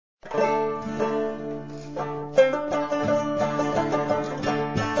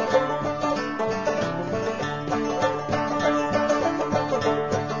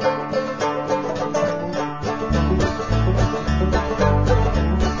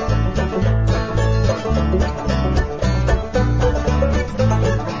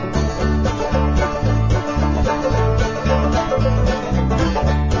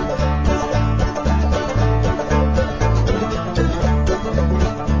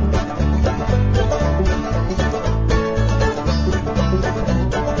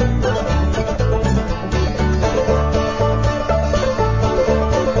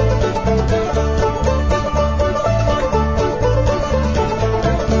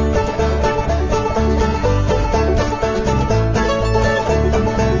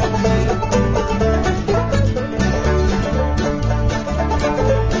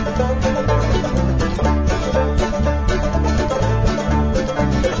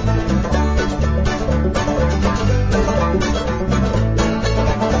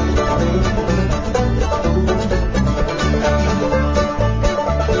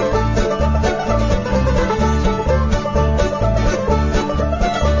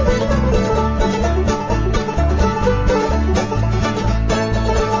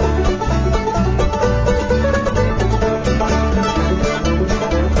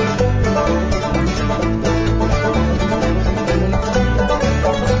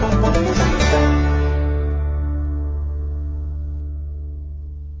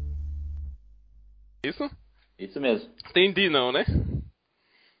isso? Isso mesmo. Entendi não, né?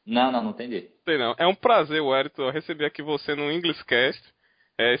 Não entendi. Sei não. É um prazer, Ueritom, receber aqui você no Englishcast,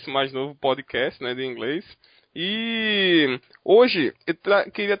 esse mais novo podcast, né, de inglês. E hoje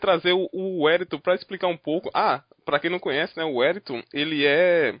eu queria trazer o Ueritom para explicar um pouco. Para quem não conhece, né, o Ueritom, ele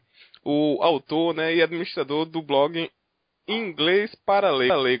é o autor, né, e administrador do blog Inglês para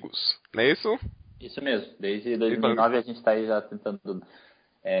Leigos, não é isso? Isso mesmo. Desde 2009 a gente está aí já tentando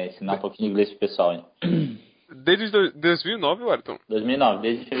ensinar um pouquinho de inglês pro pessoal, hein? Desde 2009, Ueritom? 2009,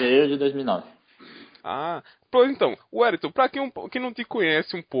 desde fevereiro de 2009. Pois então, Ueritom, pra quem não te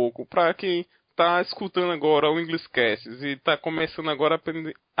conhece um pouco, pra quem tá escutando agora o English Cast e tá começando agora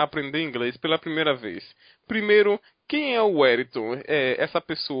a aprender inglês pela primeira vez. Primeiro, quem é o Ueritom? Essa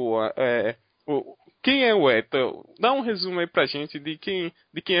pessoa, quem é o Ueritom? Dá um resumo aí pra gente de quem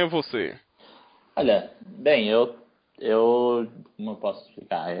é você. Olha, bem, como eu posso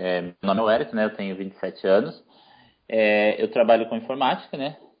explicar? Meu nome é Ueritom, né? Eu tenho 27 anos. Eu trabalho com informática,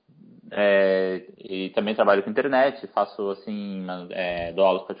 né? E também trabalho com internet, faço assim, dou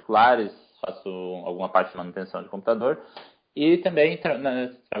aulas particulares, faço alguma parte de manutenção de computador e também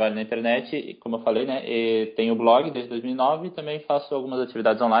trabalho na internet, e, como eu falei, né? E tenho blog desde 2009 e também faço algumas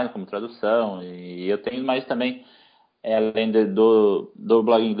atividades online como tradução e eu tenho mais também, além do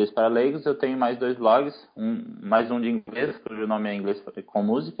blog Inglês para Leigos, eu tenho mais dois blogs, mais um de inglês, cujo nome é Inglês com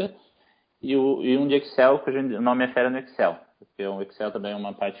Música, e um de Excel, cujo nome é Fera no Excel. Porque o Excel também é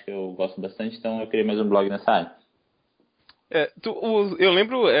uma parte que eu gosto bastante, então eu criei mais um blog nessa área. Eu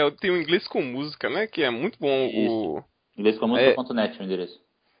lembro, eu tenho inglês com música, né? Que é muito bom Isso. o é, Inglescomusica.net, o endereço.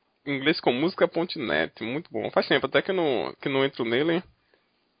 inglês com música.net, muito bom. Faz tempo até que eu não entro nele.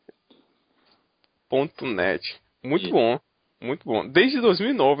 .net. Muito Isso. bom. Muito bom. Desde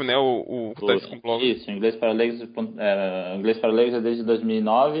 2009, né? Tá com o blog. Isso, Inglês para Leigos é desde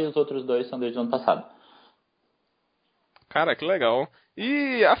 2009 e os outros dois são desde o ano passado. Cara, que legal.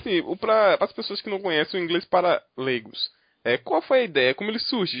 E, assim, para as pessoas que não conhecem o inglês para leigos, qual foi a ideia? Como ele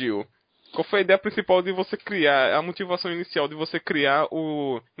surgiu? Qual foi a ideia principal de você criar, a motivação inicial de você criar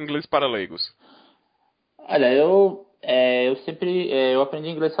o inglês para leigos? Olha, eu sempre eu aprendi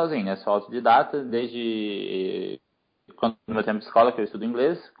inglês sozinho, né? Sou autodidata desde quando no meu tempo de escola, que eu estudo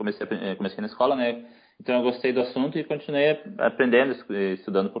inglês, comecei na escola, né? Então eu gostei do assunto e continuei aprendendo,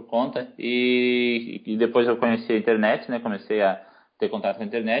 estudando por conta. E depois eu conheci a internet, né? Comecei a ter contato com a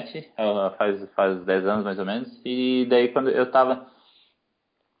internet, faz 10 anos mais ou menos. E daí quando eu estava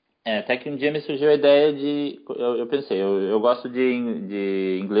até que um dia me surgiu a ideia eu pensei, eu gosto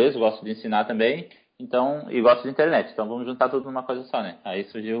de inglês, gosto de ensinar também, então, e gosto de internet, então vamos juntar tudo numa coisa só, né? Aí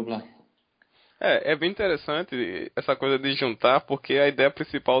surgiu o blog. É bem interessante essa coisa de juntar, porque a ideia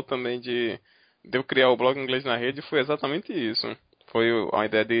principal também de eu criar o blog Inglês na Rede foi exatamente isso. Foi a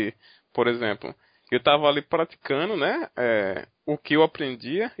ideia de, por exemplo, eu estava ali praticando, né, o que eu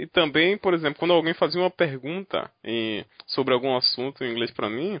aprendia, e também, por exemplo, quando alguém fazia uma pergunta sobre algum assunto em inglês para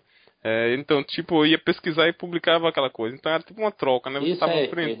mim, então, tipo, eu ia pesquisar e publicava aquela coisa. Então era tipo uma troca, né? Você Isso estava aí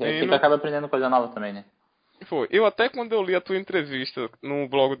sempre aprendendo. acaba aprendendo coisa nova também, né? Foi. Eu até quando eu li a tua entrevista no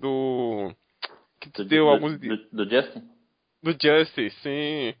blog que tu Do, deu do, alguns do Justin? do Justice,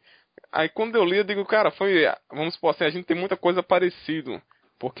 sim. Aí quando eu li, eu digo, cara, vamos supor assim, a gente tem muita coisa parecida.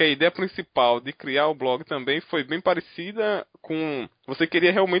 Porque a ideia principal de criar o blog também foi bem parecida com. Você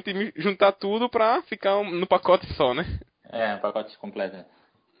queria realmente juntar tudo pra ficar no pacote só, né? Um pacote completo, né?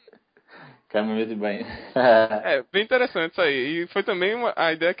 Cama, mesa e banho. É, bem interessante isso aí. E foi também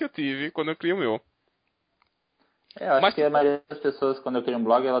a ideia que eu tive quando eu criei o meu. Eu acho Mas que a maioria das pessoas, quando eu crio um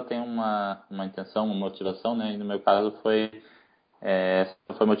blog, ela tem uma intenção, uma motivação, né? E no meu caso essa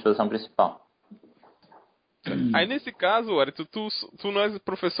foi a motivação principal. aí nesse caso, Arito, tu não és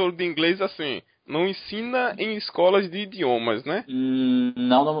professor de inglês assim, não ensina em escolas de idiomas, né?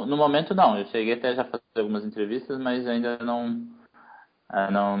 Não, no momento não. Eu cheguei até já a fazer algumas entrevistas, mas ainda não,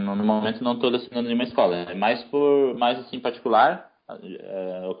 no momento não estou lecionando em uma escola. É mais assim particular,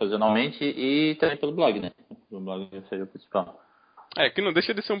 ocasionalmente, e também pelo blog, né? O blog seja o principal. Que não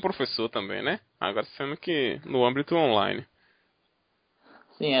deixa de ser um professor também, né? Agora sendo que no âmbito online.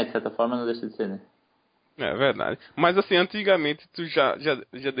 Sim, de certa forma não deixa de ser, né? É verdade. Mas assim, antigamente tu já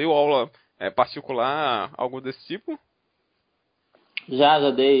deu aula particular, algo desse tipo?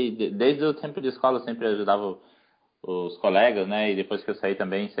 Já dei, desde o tempo de escola, eu sempre ajudava os colegas, né? E depois que eu saí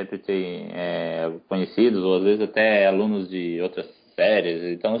também, sempre tem conhecidos, ou às vezes até alunos de outras séries.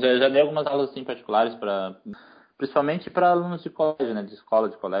 Então já dei algumas aulas assim particulares principalmente para alunos de colégio, né? De escola,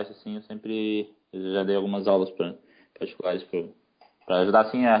 de colégio, assim, eu já dei algumas aulas particulares para ajudar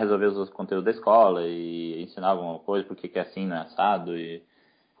assim a resolver os conteúdos da escola e ensinar alguma coisa, porque que é assim, não é assado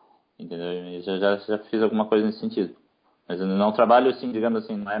entendeu? Já fiz alguma coisa nesse sentido. Mas eu não trabalho assim, digamos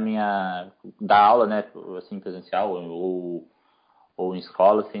assim, não é minha dar aula, né, assim presencial ou em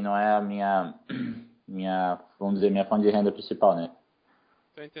escola, assim, não é a minha, vamos dizer, minha fonte de renda principal, né?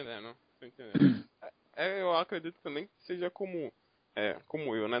 Tô entendendo, tô entendendo. Eu acredito também que seja como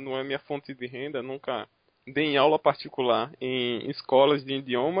eu, né? Não é minha fonte de renda, nunca dei em aula particular em escolas de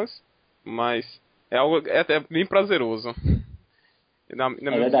idiomas, mas é até bem prazeroso, na É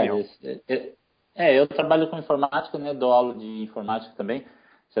minha opinião. verdade. Eu trabalho com informática, né? Dou aula de informática também.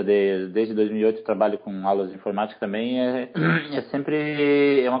 Desde 2008 eu trabalho com aulas de informática também. É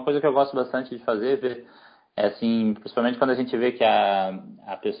sempre uma coisa que eu gosto bastante de fazer. É assim, principalmente quando a gente vê que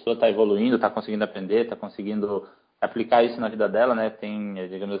a pessoa está evoluindo, está conseguindo aprender, está conseguindo aplicar isso na vida dela, né? Tem,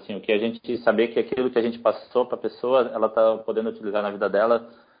 digamos assim, o que a gente saber que aquilo que a gente passou para a pessoa, ela está podendo utilizar na vida dela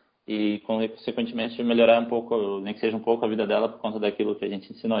e, consequentemente, melhorar um pouco, nem que seja um pouco a vida dela por conta daquilo que a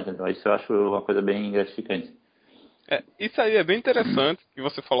gente ensinou, entendeu? Isso eu acho uma coisa bem gratificante. Isso aí é bem interessante que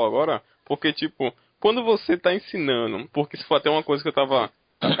você falou agora, porque, tipo, quando você está ensinando, porque isso foi até uma coisa que eu estava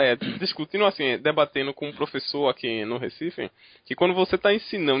discutindo, assim, debatendo com um professor aqui no Recife, que quando você está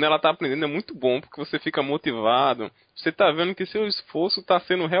ensinando, ela está aprendendo, é muito bom, porque você fica motivado, você está vendo que seu esforço está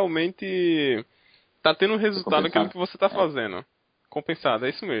sendo realmente, está tendo resultado naquilo Recompensado. que você está fazendo. Compensado, é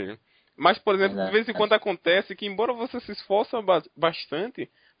isso mesmo. Mas, por É exemplo, de verdade. vez em quando acontece que, embora você se esforça bastante,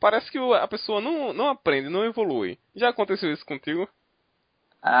 parece que a pessoa não aprende, não evolui. Já aconteceu isso contigo?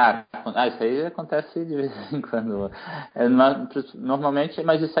 Isso aí acontece de vez em quando. Normalmente,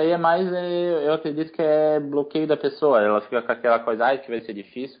 mas isso aí é mais, eu acredito que é bloqueio da pessoa. Ela fica com aquela coisa, que vai ser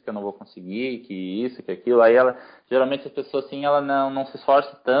difícil, que eu não vou conseguir, que isso, que aquilo. Aí geralmente a pessoa assim, ela não se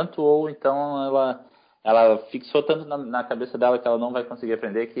esforça tanto, ou então ela fixou tanto na cabeça dela que ela não vai conseguir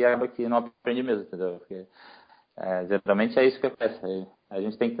aprender, que acaba que não aprende mesmo, entendeu? Porque, geralmente é isso que acontece. A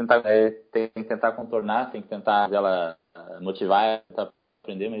gente tem que tentar contornar, tem que tentar ela motivar, tentar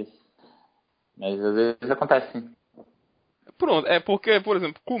aprender, mas às vezes acontece, sim. Pronto, é porque, por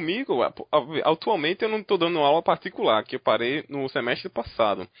exemplo, comigo, atualmente eu não estou dando aula particular, que eu parei no semestre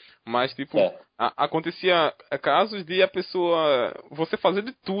passado. Mas, tipo, Certo. acontecia casos de a pessoa, você fazer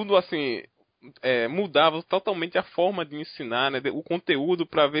de tudo, assim, mudava totalmente a forma de ensinar, né, o conteúdo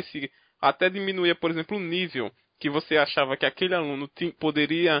para ver se até diminuía, por exemplo, o nível que você achava que aquele aluno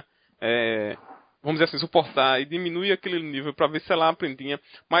poderia, é, vamos dizer assim, suportar e diminuir aquele nível para ver se ela aprendia.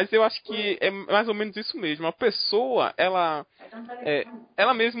 Mas eu acho que é mais ou menos isso mesmo. A pessoa, ela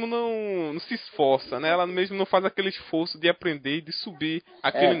mesmo não se esforça, né? Ela mesmo não faz aquele esforço de aprender e de subir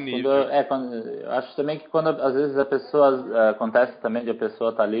aquele nível. Eu acho também que quando às vezes a pessoa acontece também de a pessoa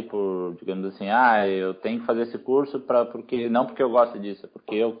estar ali por, digamos assim, eu tenho que fazer esse curso porque não porque eu gosto disso, é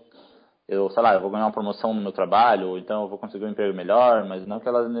porque eu sei lá, eu vou ganhar uma promoção no meu trabalho, ou então eu vou conseguir um emprego melhor, mas não que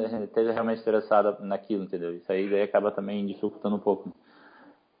ela esteja realmente interessada naquilo, entendeu? Isso aí daí acaba também dificultando um pouco.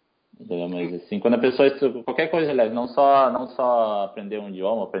 Entendeu? Mas assim, quando a pessoa qualquer coisa, aliás, não só aprender um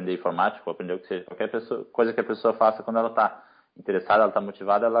idioma, aprender informática, ou aprender o que seja, coisa que a pessoa faça quando ela está interessada, ela está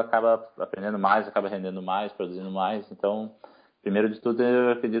motivada, ela acaba aprendendo mais, acaba rendendo mais, produzindo mais. Então, primeiro de tudo,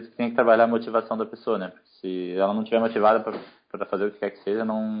 eu acredito que tem que trabalhar a motivação da pessoa, né? Porque se ela não estiver motivada para fazer o que quer que seja,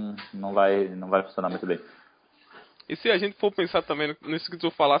 não vai funcionar muito bem. E se a gente for pensar também nisso que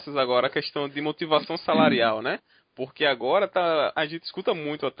tu falasses agora, a questão de motivação salarial, né? Porque agora a gente escuta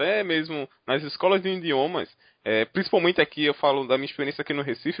muito, até mesmo nas escolas de idiomas, principalmente aqui, eu falo da minha experiência aqui no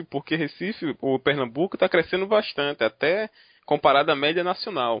Recife, porque Recife, o Pernambuco, está crescendo bastante, até comparado à média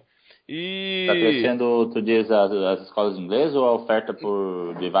nacional. Está E crescendo, tu diz, as escolas de inglês ou a oferta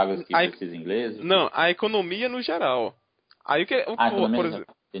de vagas que a, e- precisam inglês? O quê? não, a economia no geral. Aí, Economia por no geral.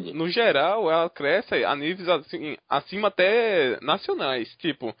 exemplo, Entendi. no geral, ela cresce a níveis assim, acima até nacionais.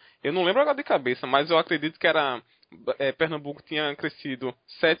 Tipo, eu não lembro agora de cabeça, mas eu acredito que Pernambuco tinha crescido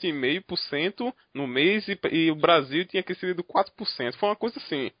 7,5% no mês e o Brasil tinha crescido 4%. Foi uma coisa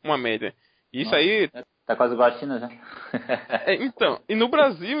assim, uma média. Isso Nossa, aí tá quase igual a China já. então, e no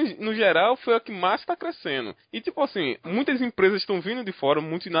Brasil, no geral, foi a que mais está crescendo. E, tipo assim, muitas empresas estão vindo de fora,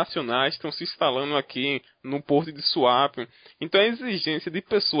 multinacionais, estão se instalando aqui no porto de Suape. Então, a exigência de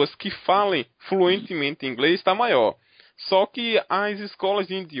pessoas que falem fluentemente inglês está maior. Só que as escolas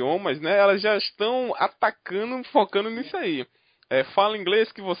de idiomas, né, elas já estão atacando, focando nisso aí. Fala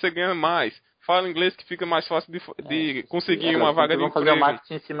inglês que você ganha mais. Fala inglês que fica mais fácil de conseguir uma Elas vaga sempre de vão fazer o emprego.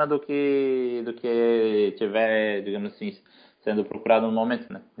 marketing em cima do que tiver, digamos assim, sendo procurado no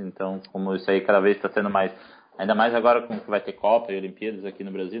momento, né? Então, como isso aí cada vez está sendo mais, ainda mais agora com que vai ter Copa e Olimpíadas aqui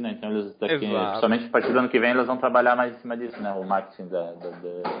no Brasil, né? Então eles daqui, Exato. principalmente a partir do ano que vem, eles vão trabalhar mais em cima disso, né? O marketing das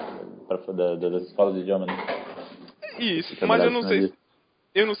escolas de idioma, né? Isso, mas Trabalhar eu em não cima sei. disso.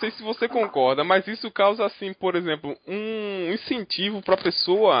 eu não sei se você concorda, mas isso causa, assim, por exemplo, um incentivo para a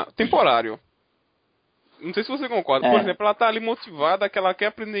pessoa temporário. Não sei se você concorda. Por É, exemplo, ela tá ali motivada, que ela quer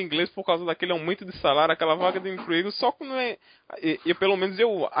aprender inglês por causa daquele aumento de salário, aquela vaga de emprego, só que não é. E pelo menos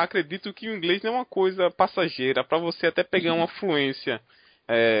eu acredito que o inglês não é uma coisa passageira, para você até pegar uma fluência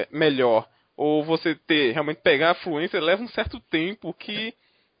melhor. Ou você ter, realmente pegar a fluência, leva um certo tempo que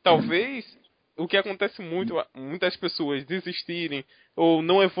talvez o que acontece muito, muitas pessoas desistirem ou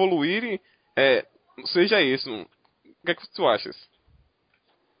não evoluírem, seja isso. O que é que tu achas?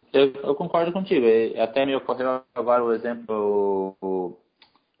 eu concordo contigo. Até me ocorreu agora o exemplo,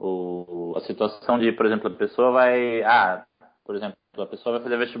 a situação de, por exemplo, a pessoa vai, por exemplo, a pessoa vai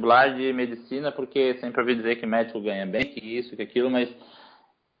fazer vestibular de medicina porque sempre ouvi dizer que médico ganha bem, que isso, que aquilo, mas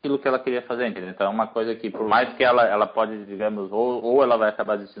aquilo que ela queria fazer, entendeu? Então é uma coisa que, por mais que ela pode, digamos, ou ela vai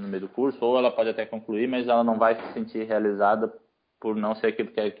acabar desistindo no meio do curso, ou ela pode até concluir, mas ela não vai se sentir realizada por não ser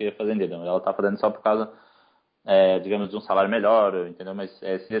aquilo que ela queria fazer, entendeu? Ela está fazendo só por causa, digamos, de um salário melhor, entendeu? Mas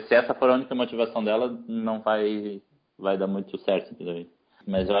se essa for a única motivação dela, não vai dar muito certo, entendeu?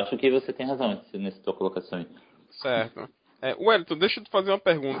 Mas eu acho que você tem razão nessa tua colocação aí. Certo. Wellington, deixa eu te fazer uma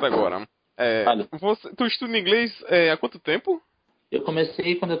pergunta agora. Olha, Tu estuda inglês há quanto tempo? eu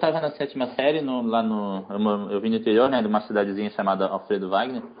comecei quando eu estava na sétima série, lá no. Eu vim do interior, né, de uma cidadezinha chamada Alfredo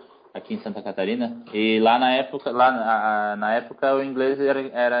Wagner, aqui em Santa Catarina. E lá na época, na época o inglês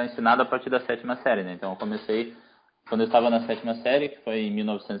era ensinado a partir da sétima série, né? Então eu comecei quando eu estava na sétima série, que foi em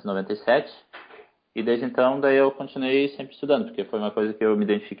 1997. E desde então, daí eu continuei sempre estudando, porque foi uma coisa que eu me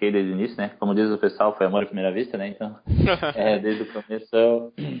identifiquei desde o início, né? Como diz o pessoal, foi amor à primeira vista, né? Então, desde o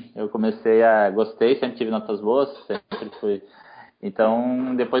começo eu comecei gostei, sempre tive notas boas, sempre fui.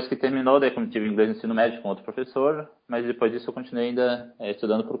 Então, depois que terminou, daí como tive inglês no ensino médio com outro professor, mas depois disso eu continuei ainda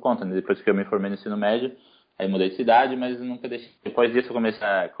estudando por conta, né? Depois que eu me formei no ensino médio, aí mudei de cidade, mas nunca deixei. Depois disso eu comecei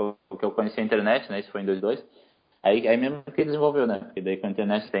que eu conheci a internet, né? Isso foi em 2002. Aí mesmo que desenvolveu, né? Porque daí com a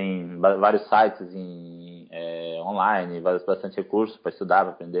internet tem vários sites online, bastante recursos para estudar,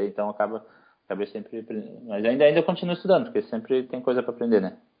 para aprender, então acabei sempre. Mas ainda continuo estudando, porque sempre tem coisa para aprender,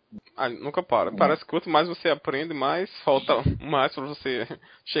 né? Nunca para. Parece que quanto mais você aprende, mais falta mais pra você É,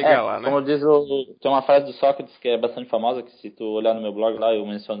 chegar lá, né? como diz tem uma frase do Sócrates que é bastante famosa, que se tu olhar no meu blog lá, eu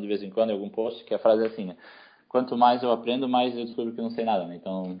menciono de vez em quando em algum post, que a frase é assim, né? Quanto mais eu aprendo, mais eu descubro que não sei nada, né?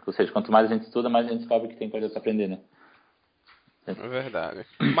 Então, ou seja, quanto mais a gente estuda, mais a gente descobre que tem coisa para aprender, né? É verdade.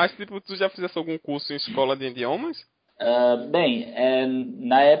 Mas, tipo, tu já fizesse algum curso em escola de idiomas? Bem,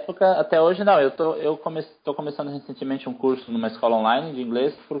 na época, até hoje não. Tô começando recentemente um curso numa escola online de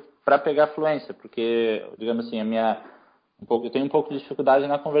inglês para pegar fluência, porque, digamos assim, eu tenho um pouco de dificuldade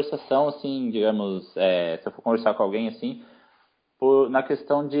na conversação, assim, digamos, se eu for conversar com alguém assim, na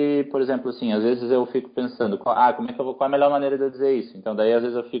questão de, por exemplo, assim, às vezes eu fico pensando, como é que qual é a melhor maneira de eu dizer isso? Então, daí às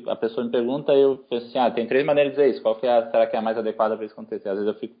vezes a pessoa me pergunta e eu penso assim, tem três maneiras de dizer isso, qual que será que é a mais adequada para isso acontecer? Às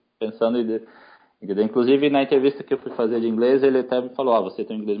vezes eu fico pensando entendeu? Inclusive, na entrevista que eu fui fazer de inglês, ele até me falou, você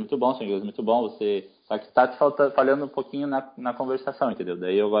tem um inglês muito bom, seu inglês é muito bom, só que está te falhando um pouquinho na conversação, entendeu?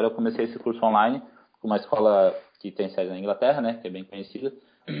 Daí agora eu comecei esse curso online com uma escola que tem sede na Inglaterra, né, que é bem conhecida,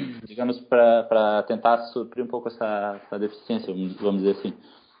 digamos, para tentar suprir um pouco essa deficiência, vamos dizer assim.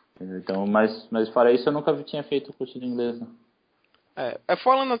 Então, mas fora isso, eu nunca tinha feito curso de inglês, né?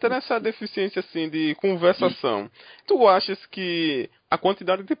 Falando até nessa deficiência assim de conversação, tu achas que a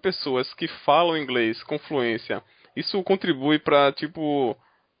quantidade de pessoas que falam inglês com fluência, isso contribui pra, tipo,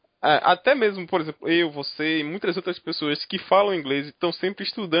 até mesmo, por exemplo, eu, você e muitas outras pessoas que falam inglês e estão sempre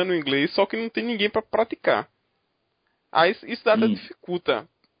estudando inglês, só que não tem ninguém pra praticar. Aí isso até Hum. dificulta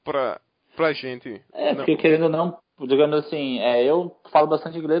pra gente. Não. Porque querendo ou não, digamos assim, eu falo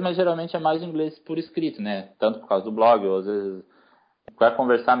bastante inglês, mas geralmente é mais inglês por escrito, né? Tanto por causa do blog, ou às vezes para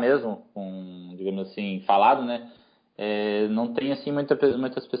conversar mesmo, digamos assim, falado, né? Não tem assim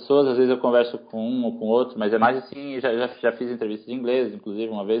muitas pessoas, às vezes eu converso com um ou com outro, mas é mais assim, já fiz entrevistas em inglês,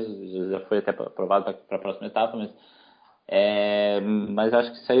 inclusive uma vez, já foi até aprovado para a próxima etapa, mas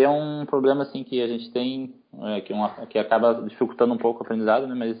acho que isso aí é um problema assim que a gente tem, que acaba dificultando um pouco o aprendizado,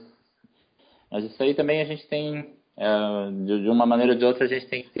 né? Mas isso aí também a gente tem, de uma maneira ou de outra, a gente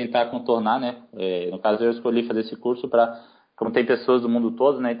tem que tentar contornar, né? No caso, eu escolhi fazer esse curso para, como tem pessoas do mundo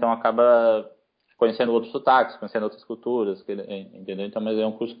todo, né? Então acaba conhecendo outros sotaques, conhecendo outras culturas, entendeu? Então, mas é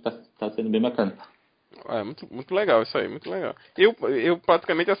um curso que está sendo bem bacana. Muito, muito legal isso aí, muito legal. Eu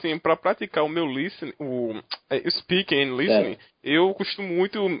praticamente assim, para praticar o meu listening, o speaking and listening, Certo. eu costumo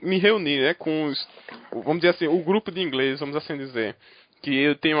muito me reunir, né, com vamos dizer assim, o grupo de inglês, vamos assim dizer, que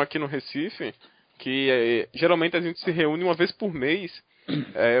eu tenho aqui no Recife, que geralmente a gente se reúne uma vez por mês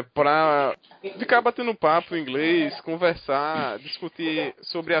Pra ficar batendo papo em inglês, conversar, discutir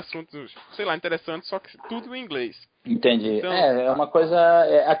sobre assuntos, sei lá, interessantes, só que tudo em inglês. Entendi. Então, É uma coisa.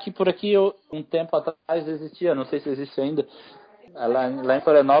 Aqui por aqui, um tempo atrás existia, não sei se existe ainda, lá em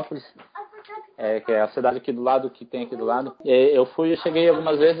Florianópolis, que é a cidade aqui do lado, que tem aqui do lado. Eu cheguei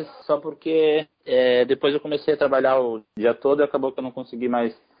algumas vezes só porque depois eu comecei a trabalhar o dia todo e acabou que eu não consegui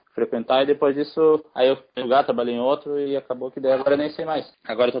mais frequentar. E depois disso, aí eu fui em um lugar, trabalhei em outro e acabou que daí agora eu nem sei mais.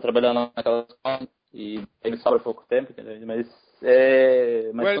 Agora eu tô trabalhando naquela escola e aí me sobra pouco tempo, entendeu? o Mas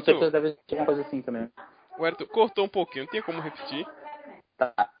com Wellington, certeza deve ser uma coisa assim também. o Wellington cortou um pouquinho, tinha como repetir?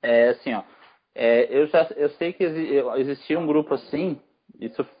 Tá, assim, ó. Eu sei que existia um grupo assim,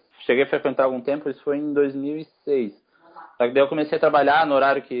 isso cheguei a frequentar há algum tempo, isso foi em 2006. Só que daí eu comecei a trabalhar no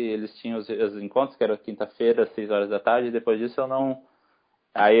horário que eles tinham os encontros, que era quinta-feira, 6 horas da tarde, e depois disso eu não.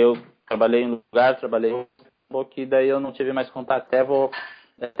 Aí eu trabalhei em lugar, trabalhei um pouco, e daí eu não tive mais contato.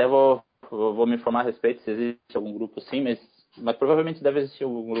 Vou me informar a respeito se existe algum grupo assim, mas provavelmente deve existir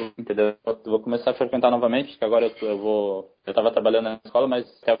algum grupo, entendeu? Eu vou começar a frequentar novamente, porque agora eu estava trabalhando na escola, mas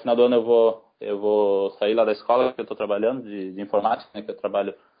até o final do ano eu vou sair lá da escola que eu estou trabalhando, de informática, né, que eu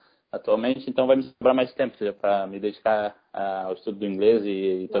trabalho atualmente, então vai me sobrar mais tempo para me dedicar ao estudo do inglês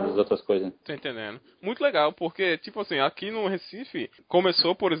e todas as outras coisas. Tô entendendo. Muito legal, porque, tipo assim, aqui no Recife,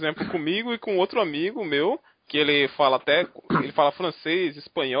 começou, por exemplo, comigo e com outro amigo meu, que ele fala francês,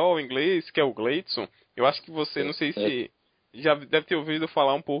 espanhol, inglês, que é o Gleidson. Eu acho que você, não sei É, se já deve ter ouvido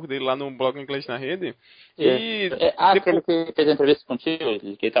falar um pouco dele lá no blog Inglês na Rede. E, aquele depois, que fez a entrevista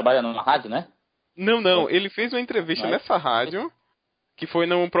contigo, que trabalha numa rádio, né? não, ele fez uma entrevista Não é? nessa rádio, que foi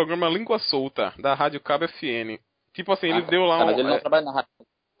num programa Língua Solta, da Rádio Cabo FN. Tipo assim, ele Ah, deu lá tá, mas um, ele não trabalha na rádio.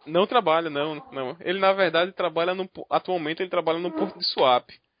 não trabalha, não. Ele, na verdade, trabalha atualmente ele trabalha no Porto de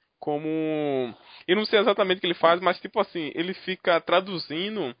Suape. Como. Eu não sei exatamente o que ele faz, mas tipo assim, ele fica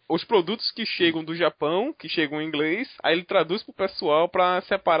traduzindo os produtos que chegam do Japão, que chegam em inglês, aí ele traduz pro pessoal para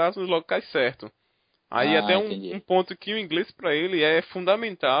separar nos locais certos. Aí até Ah, um entendi. ponto que o inglês para ele é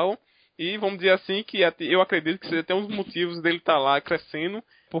fundamental. E vamos dizer assim que eu acredito que seja até um dos motivos dele estar lá crescendo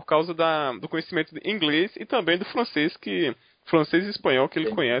por causa do conhecimento de inglês e também do francês, que francês e espanhol que ele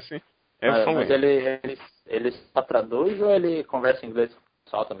Entendi. conhece é Mas fluente. ele só traduz ou ele conversa inglês com o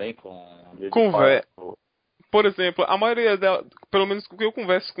pessoal também, de fora? Conver Por exemplo, a maioria pelo menos o que eu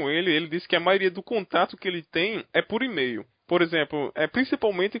converso com ele, ele diz que a maioria do contato que ele tem é por e-mail. Por exemplo,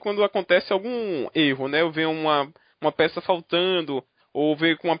 principalmente quando acontece algum erro, né? Eu vejo uma peça faltando ou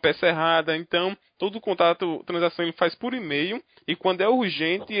vejo com uma peça errada, então todo o contato, transação ele faz por e-mail e quando é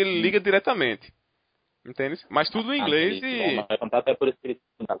urgente ele liga diretamente, entende? Mas tudo em Ah, inglês entendi. Bom, e mas contato é por escrito,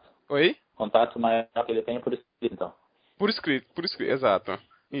 no caso. oi? Contato maior que ele tem é por escrito, então. Por escrito, exato.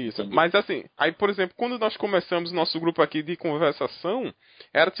 Isso. Entendi. Mas assim, aí por exemplo, quando nós começamos nosso grupo aqui de conversação,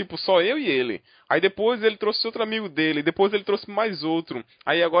 era tipo só eu e ele. Aí depois ele trouxe outro amigo dele, depois ele trouxe mais outro.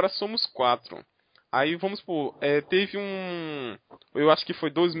 Aí agora somos quatro. Aí vamos por, teve eu acho que foi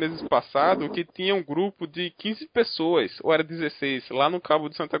 2 meses passado, que tinha um grupo de 15 pessoas, ou era 16, lá no Cabo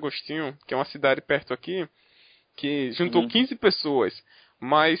de Santo Agostinho, que é uma cidade perto aqui, que juntou Uhum. 15 pessoas.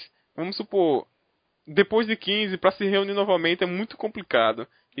 Mas, vamos supor, depois de 15 para se reunir novamente é muito complicado.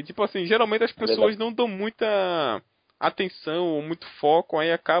 E tipo assim, geralmente as É verdade. pessoas não dão muita atenção ou muito foco,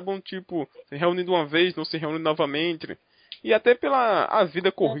 aí acabam tipo se reunindo uma vez, não se reúnem novamente. E até pela a vida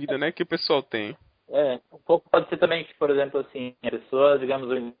corrida, né, que o pessoal tem. Um pouco pode ser também que, por exemplo, assim, a pessoa, digamos,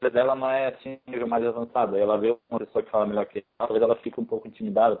 o inglês dela não é assim um nível mais avançado. Aí ela vê uma pessoa que fala melhor que ela, talvez ela fique um pouco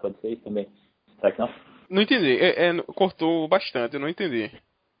intimidada, pode ser isso também. Será que não? Não entendi, cortou bastante, eu não entendi.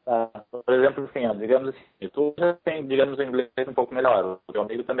 Tá. Por exemplo, assim, ó, digamos assim, tu já tem, digamos, o inglês um pouco melhor, o teu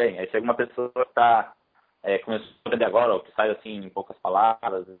amigo também. Aí chega uma pessoa que está começando a aprender agora, ou que sai assim em poucas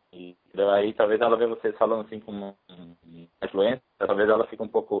palavras, e aí talvez ela vê vocês falando assim com uma influência, talvez ela fique um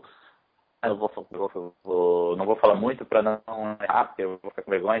pouco. Não vou falar muito para não errar, porque eu vou ficar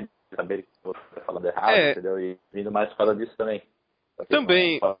com vergonha de saber que eu estou falando errado, É, entendeu? E vindo mais por causa disso também. Porque não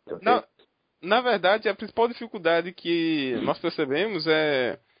também, pode na, acontecer. na verdade, a principal dificuldade que nós percebemos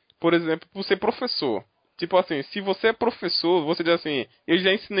é, por exemplo, por ser professor. Tipo assim, se você é professor, você diz assim, eu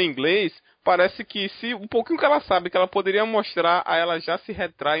já ensinei inglês, parece que se um pouquinho que ela sabe que ela poderia mostrar, aí ela já se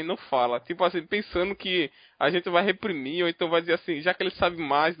retrai e não fala. Tipo assim, pensando que a gente vai reprimir, ou então vai dizer assim, já que ele sabe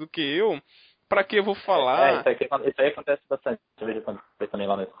mais do que eu, pra que eu vou falar? Isso aí acontece bastante. Eu vejo acontecer também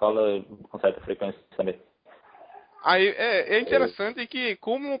lá na escola com certa frequência também. Aí é É, interessante que,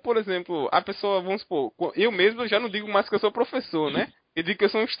 como, por exemplo, a pessoa, vamos supor, eu mesmo já não digo mais que eu sou professor, né? Eu digo que eu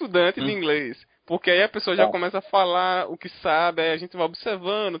sou um estudante de hum, inglês. Porque aí a pessoa já tá. começa a falar o que sabe, aí a gente vai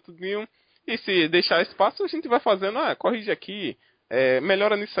observando, tudinho. E se deixar espaço, a gente vai fazendo, corrige aqui.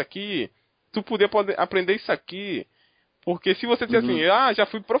 melhora nisso aqui, tu pode aprender isso aqui. Porque se você dizer assim, Uhum. já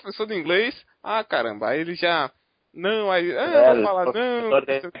fui professor de inglês, caramba, aí ele já, não, aí, vai O falar, não, professor não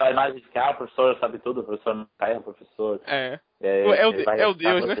sei o vai quê. mais de que, o professor sabe tudo, o professor não cai, o professor É, ele vai é o ficar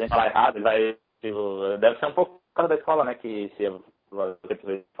Deus, né? você falar errado, ele vai, tipo, deve ser um pouco por causa da escola, né, que se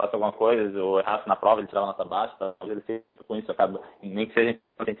você faça alguma coisa ou errasse na prova, ele tirava nota baixa, talvez ele fique com isso, acaba, nem que seja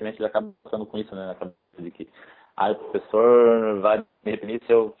inconscientemente, ele acaba passando com isso, né, na cabeça de que, o professor vai me reprimir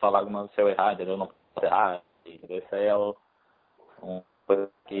se eu falar se eu errar, entendeu? Eu não posso errar, entendeu? Isso aí é uma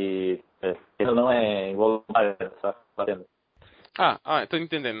coisa que não é involuntário, é só fazendo. Tô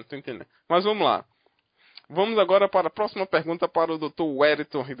entendendo, tô entendendo. Mas vamos lá. Vamos agora para a próxima pergunta para o Dr.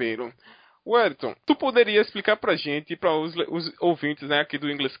 Ueritom Ribeiro. Ueritom, tu poderia explicar pra gente e para os ouvintes, né, aqui do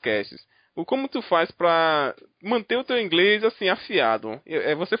English Cast, o como tu faz para manter o teu inglês assim afiado?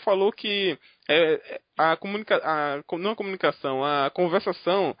 Você falou que não a comunicação, a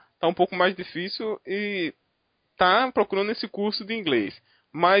conversação tá um pouco mais difícil e tá procurando esse curso de inglês.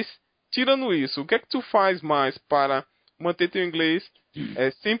 Mas, tirando isso, o que é que tu faz mais para manter teu inglês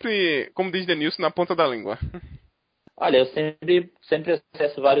sempre, como diz Denilson, na ponta da língua? Olha, eu sempre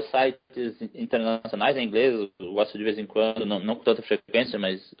acesso vários sites internacionais em inglês. Eu gosto de vez em quando, não com tanta frequência,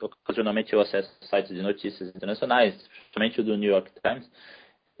 mas ocasionalmente eu acesso sites de notícias internacionais, principalmente o do New York Times.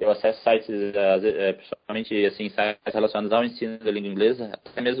 Eu acesso sites, principalmente assim, sites relacionados ao ensino da língua inglesa,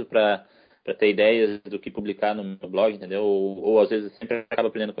 até mesmo para ter ideias do que publicar no meu blog, entendeu? Ou às vezes sempre acabo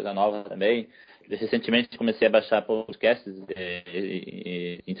aprendendo coisa nova também. Recentemente comecei a baixar podcasts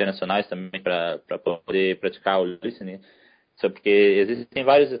internacionais também para poder praticar o listening. Só porque existem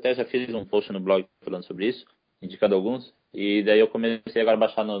vários, até já fiz um post no blog falando sobre isso, indicando alguns. E daí eu comecei agora a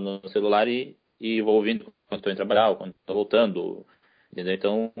baixar no celular e vou ouvindo quando estou indo trabalhar, ou quando estou voltando, entendeu?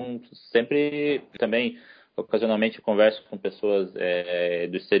 Então, sempre também, ocasionalmente, eu converso com pessoas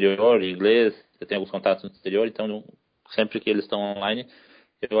do exterior, em inglês, eu tenho alguns contatos no exterior, então sempre que eles estão online,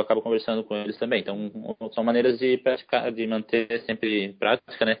 eu acabo conversando com eles também. Então, são maneiras de praticar, de manter sempre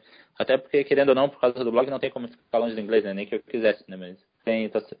prática, né? Até porque, querendo ou não, por causa do blog, não tem como ficar longe do inglês, né? Nem que eu quisesse, né? Mas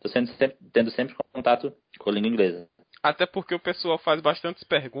tendo sempre contato com a língua inglesa. Até porque o pessoal faz bastantes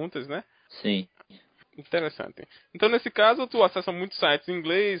perguntas, né? Sim. Interessante. Então, nesse caso, tu acessa muitos sites em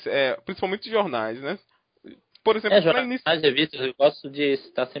inglês, principalmente jornais, né? Por exemplo, para Jornais, iniciar. revistas, eu gosto de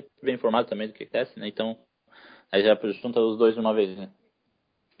estar sempre bem informado também do que acontece, né? Então, aí já junta os dois de uma vez, né?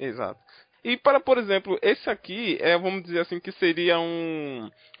 Exato. E para, por exemplo, esse aqui vamos dizer assim, que seria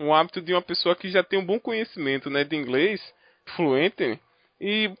um hábito de uma pessoa que já tem um bom conhecimento, né, de inglês, fluente.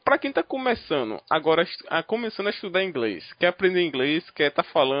 E para quem está começando, agora começando a estudar inglês, quer aprender inglês, quer estar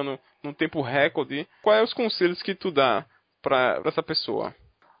falando num tempo recorde, quais os conselhos que tu dá para essa pessoa?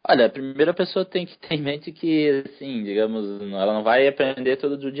 Olha, a primeira pessoa tem que ter em mente que, assim, digamos, ela não vai aprender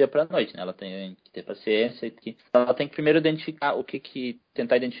todo do dia para a noite, né? Ela tem que ter paciência e ela tem que primeiro identificar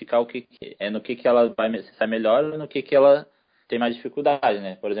tentar identificar no que ela vai se sai melhor e no que ela tem mais dificuldade,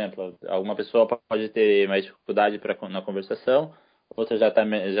 né? Por exemplo, alguma pessoa pode ter mais dificuldade na conversação, outra já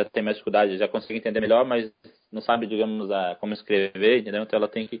tem mais dificuldade, já consegue entender melhor, mas não sabe, digamos, como escrever, entendeu? Então ela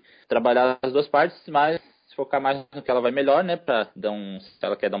tem que trabalhar as duas partes, mas se focar mais no que ela vai melhor, né, se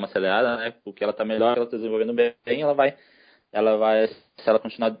ela quer dar uma acelerada, né, porque ela tá melhor, ela tá desenvolvendo bem, se ela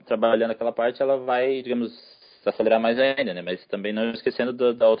continuar trabalhando aquela parte, ela vai, digamos, acelerar mais ainda, né, mas também não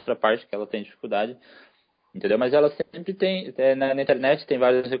esquecendo da outra parte que ela tem dificuldade, entendeu? Mas ela sempre tem, na internet tem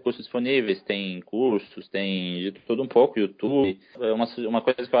vários recursos disponíveis, tem cursos, tem de tudo um pouco, YouTube. Uma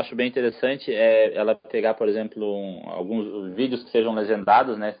coisa que eu acho bem interessante é ela pegar, por exemplo, alguns vídeos que sejam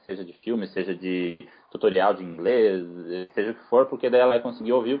legendados, né? Seja de filme, seja de tutorial de inglês, seja o que for, porque daí ela vai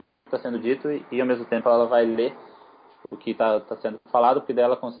conseguir ouvir o que está sendo dito e ao mesmo tempo ela vai ler o que está sendo falado, porque daí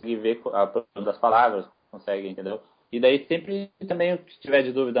ela consegue ver a produção das palavras, consegue, entendeu? E daí sempre também, se tiver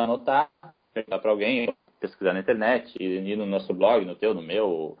de dúvida, anotar, perguntar para alguém, pesquisar na internet, ir no nosso blog, no teu, no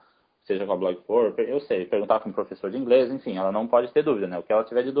meu, seja qual blog for, eu sei, perguntar para um professor de inglês, enfim, ela não pode ter dúvida, né? O que ela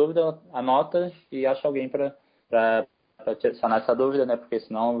tiver de dúvida, ela anota e acha alguém para sanar essa dúvida, né? Porque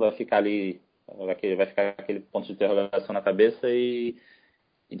senão vai ficar ali, vai ficar aquele ponto de interrogação na cabeça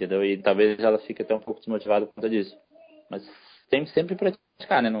entendeu? E talvez ela fique até um pouco desmotivada por conta disso. Mas tem sempre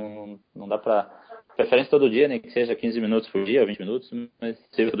praticar, né? Não dá pra. Preferência todo dia, né? Que seja 15 minutos por dia, ou 20 minutos, mas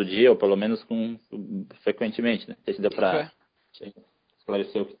seja todo dia, ou pelo menos frequentemente, né? Não sei se deu pra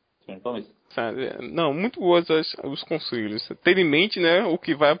esclarecer o que você perguntou, mas. Sabe? Não, muito boas os conselhos. Ter em mente, né, o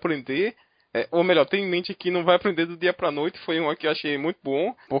que vai aprender, ou melhor, ter em mente que não vai aprender do dia pra noite, foi uma que eu achei muito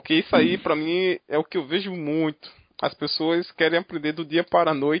bom, porque isso aí pra mim é o que eu vejo muito. As pessoas querem aprender do dia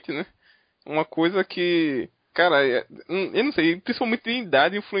para a noite, né? Uma coisa que Cara, eu não sei, principalmente a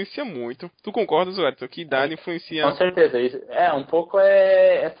idade influencia muito. Tu concordas, Ueritom, que idade Com influencia? certeza. Um pouco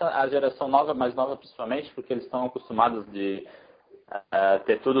é essa a geração nova, mais nova principalmente, porque eles estão acostumados de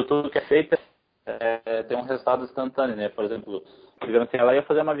ter tudo que é feito ter um resultado instantâneo, né? Por exemplo, digamos assim, ela ia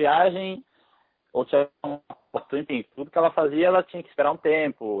fazer uma viagem ou tinha enfim, tudo que ela fazia, ela tinha que esperar um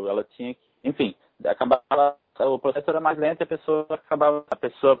tempo, ela tinha que, enfim, acabava, o processo era mais lento e a pessoa,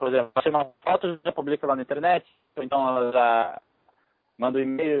 por exemplo, ela tira uma foto, já publica lá na internet, ou então ela já manda um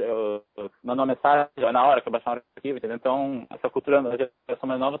e-mail, manda uma mensagem na hora, que eu baixar um arquivo, entendeu? Então, essa cultura da geração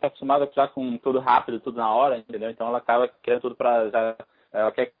mais nova está acostumada já com tudo rápido, tudo na hora, entendeu? Então ela acaba querendo tudo para já,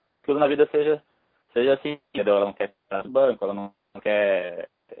 ela quer que tudo na vida seja assim, entendeu? Ela não quer estar no banco, ela não quer,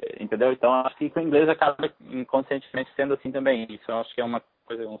 entendeu? Então acho que com o inglês acaba inconscientemente sendo assim também. Isso eu acho que é uma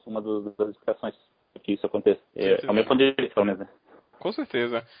coisa, uma das explicações que isso aconteça. Tô É o meu entendendo. ponto de vista, pelo menos, né? Com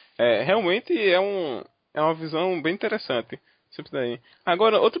certeza. Realmente é uma visão bem interessante. Sempre daí.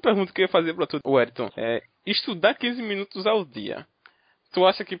 Agora, outra pergunta que eu ia fazer para tu, Wellington, estudar 15 minutos ao dia. Tu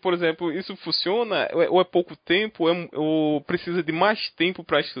acha que, por exemplo, isso funciona? Ou é pouco tempo? Ou precisa de mais tempo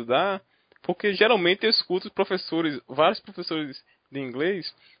para estudar? Porque geralmente eu escuto vários professores de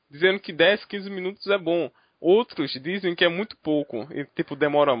inglês, dizendo que 10, 15 minutos é bom. Outros dizem que é muito pouco, e tipo,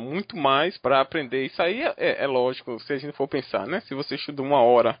 demora muito mais para aprender. Isso aí é lógico, se a gente for pensar, né? Se você estuda 1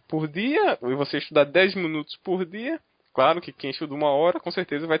 hora por dia, e você estudar 10 minutos por dia, claro que quem estuda 1 hora, com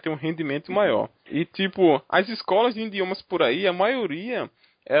certeza vai ter um rendimento maior. E tipo, as escolas de idiomas por aí, a maioria,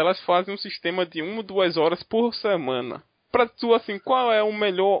 elas fazem um sistema de 1 ou 2 horas por semana. Pra tu, assim, qual é o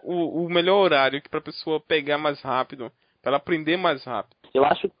melhor horário que pra pessoa pegar mais rápido, para ela aprender mais rápido? Eu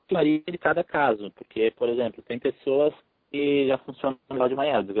acho que varia de cada caso, porque, por exemplo, tem pessoas que já funcionam melhor de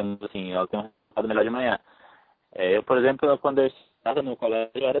manhã, digamos assim, ela tem um resultado melhor de manhã. Eu, por exemplo, quando eu estava no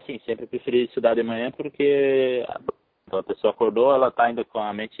colégio, era assim, sempre preferi estudar de manhã porque a pessoa acordou, ela está ainda com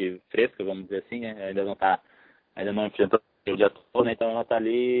a mente fresca, vamos dizer assim, né? Ainda não enfrentou o dia todo, né? Então ela está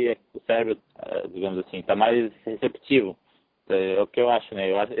ali, o cérebro, digamos assim, está mais receptivo. É o que eu acho, né?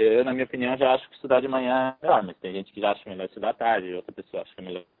 Eu, na minha opinião, já acho que estudar de manhã é melhor, mas tem gente que já acha melhor estudar à tarde, outra pessoa acha que é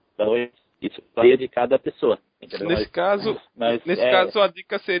melhor estudar à noite. Isso varia de cada pessoa, entendeu? Nesse caso, Mas nesse caso a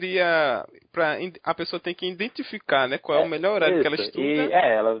dica seria para a pessoa tem que identificar, né, qual é o melhor horário que ela isso. E estuda.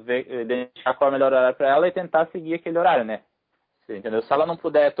 ela identificar qual é o melhor horário para ela e tentar seguir aquele horário, né? Entendeu? Se ela não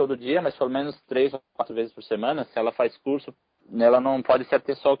puder todo dia, mas pelo menos 3 ou 4 vezes por semana, se ela faz curso, ela não pode se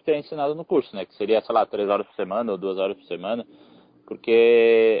ater só o que tem ensinado no curso, né? Que seria, sei lá, 3 horas por semana ou 2 horas por semana,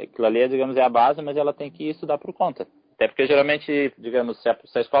 porque aquilo ali, digamos, é a base, mas ela tem que estudar por conta. Até porque geralmente, digamos, se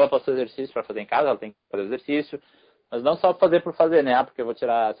a escola pode fazer exercício para fazer em casa, ela tem que fazer exercício, mas não só fazer por fazer, né? Porque eu vou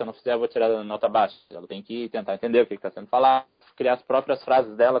tirar, se eu não fizer, eu vou tirar nota baixa. Ela tem que tentar entender o que está sendo falado, criar as próprias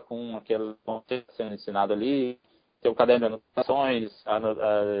frases dela com aquele conceito sendo ensinado ali, ter o caderno de anotações,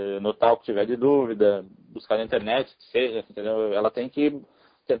 anotar o que tiver de dúvida, buscar na internet, que seja, entendeu? Ela tem que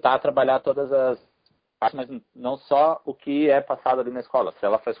tentar trabalhar todas as partes, mas não só o que é passado ali na escola, se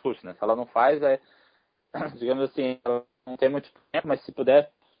ela faz curso, né? Se ela não faz, digamos assim, ela não tem muito tempo, mas se puder,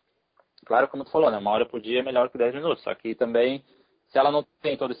 claro, como tu falou, né? 1 hora por dia é melhor que 10 minutos. Só que também, se ela não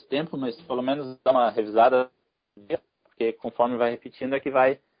tem todo esse tempo, mas pelo menos dá uma revisada, porque conforme vai repetindo é que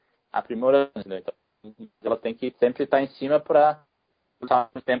vai aprimorando, né? Então, ela tem que sempre estar em cima para usar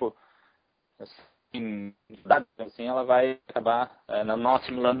muito tempo assim, assim, ela vai acabar não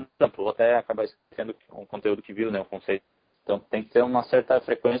assimilando tanto, ou até acabar esquecendo o conteúdo que viu, né? O conceito. Então tem que ter uma certa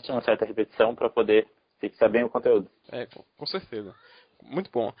frequência, uma certa repetição para poder fixar bem o conteúdo. Com certeza. Muito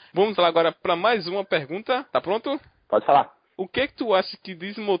bom. Vamos lá agora para mais uma pergunta. Tá pronto? Pode falar. O que é que tu acha que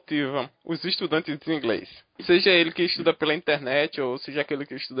desmotiva os estudantes de inglês? Seja ele que estuda pela internet ou seja aquele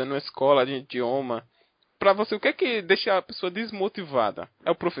que estuda numa escola de idioma. Pra você, o que é que deixa a pessoa desmotivada?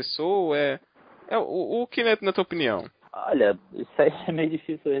 É o professor? É o que é na tua opinião? Olha, isso aí é meio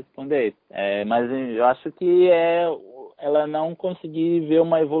difícil responder, mas eu acho que é ela não conseguir ver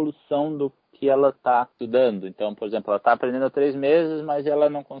uma evolução do que ela está estudando. Então, por exemplo, ela está aprendendo há 3 meses, mas ela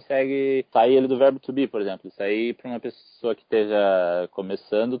não consegue sair ele do verbo to be, por exemplo. Isso aí, para uma pessoa que esteja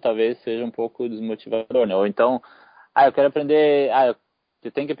começando, talvez seja um pouco desmotivador, né? Ou então, eu quero aprender,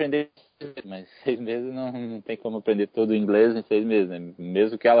 eu tenho que aprender, mas 6 meses não tem como aprender todo o inglês em 6 meses, né?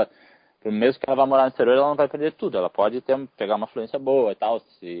 Mesmo que ela vá morar no exterior, ela não vai aprender tudo. Ela pode pegar uma fluência boa e tal,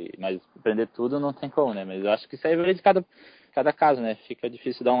 mas aprender tudo não tem como, né? Mas eu acho que isso aí varia de cada caso, né? Fica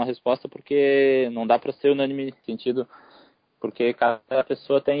difícil dar uma resposta porque não dá para ser unânime no sentido porque cada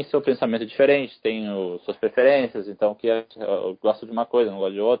pessoa tem seu pensamento diferente, tem suas preferências, então que eu gosto de uma coisa, não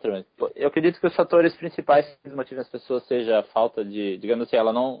gosto de outra. Mas eu acredito que os fatores principais que desmotivam as pessoas seja a falta de, digamos assim,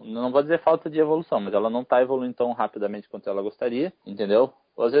 ela não vou dizer falta de evolução, mas ela não está evoluindo tão rapidamente quanto ela gostaria, entendeu?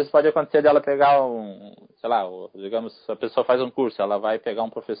 Ou às vezes pode acontecer dela pegar sei lá, digamos, a pessoa faz um curso, ela vai pegar um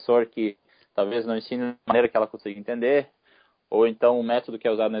professor que talvez não ensine da maneira que ela consiga entender, ou então o método que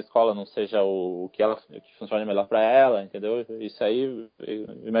é usado na escola não seja o que funcione melhor para ela, entendeu? Isso aí,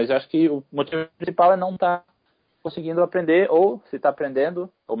 mas eu acho que o motivo principal é não estar conseguindo aprender, ou se está aprendendo,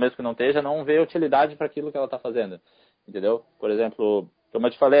 ou mesmo que não esteja, não vê utilidade para aquilo que ela está fazendo, entendeu? Por exemplo, como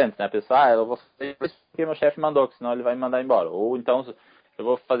eu te falei antes, né? A pessoa, eu vou fazer isso porque meu chefe mandou, que senão ele vai me mandar embora. Ou então, eu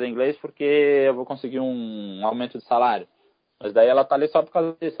vou fazer inglês porque eu vou conseguir um aumento de salário. Mas daí ela tá ali só por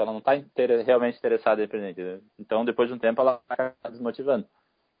causa disso, ela não tá realmente interessada em aprender, entendeu? Então, depois de um tempo, ela acaba desmotivando.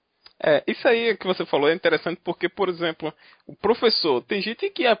 Isso aí que você falou é interessante porque, por exemplo, o professor, tem gente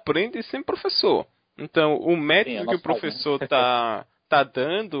que aprende sem professor. Então, o Sim, é o método que o nosso caso, né? professor tá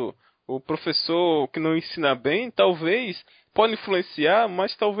dando, o professor que não ensina bem, talvez pode influenciar,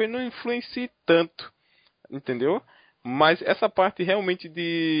 mas talvez não influencie tanto, entendeu? Mas essa parte realmente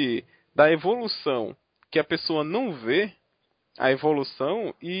da evolução que a pessoa não vê, a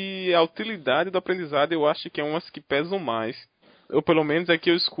evolução e a utilidade do aprendizado, eu acho que é umas que pesam mais. Eu, pelo menos, é que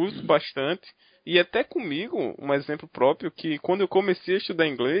eu escuto bastante. E até comigo, um exemplo próprio, que quando eu comecei a estudar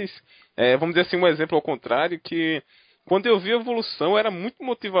inglês, vamos dizer assim, um exemplo ao contrário, que quando eu vi a evolução era muito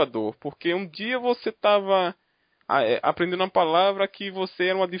motivador, porque um dia você estava aprendendo uma palavra que você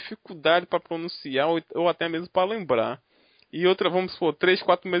era uma dificuldade para pronunciar ou até mesmo para lembrar. E outra, vamos supor, 3,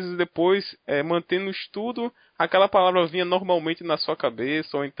 4 meses depois, mantendo o estudo, aquela palavra vinha normalmente na sua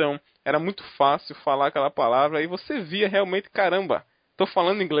cabeça, ou então era muito fácil falar aquela palavra, e você via realmente, caramba, tô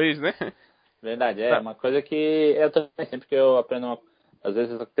falando inglês, né? Verdade, é Tá. uma coisa que eu também, sempre que eu aprendo, às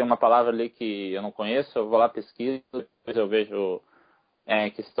vezes tem uma palavra ali que eu não conheço, eu vou lá pesquiso, depois eu vejo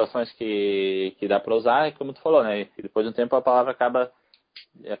que situações que dá para usar, e como tu falou, né? E depois de um tempo a palavra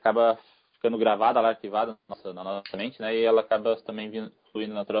acaba ficando gravada lá, arquivada na nossa mente, né? E ela acaba também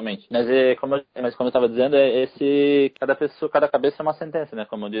fluindo naturalmente. Mas como eu estava dizendo, cada pessoa, cada cabeça é uma sentença, né?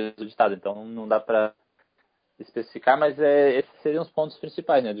 Como diz o ditado. Então não dá para especificar, mas esses seriam os pontos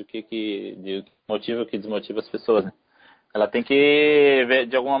principais, né? De que motiva, o que desmotiva as pessoas, né? Ela tem que ver,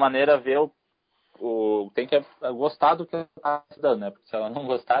 de alguma maneira, ver tem que gostar do que ela está estudando, né? Porque se ela não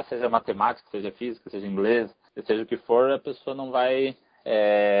gostar, seja matemática, seja física, seja inglês, seja o que for, a pessoa não vai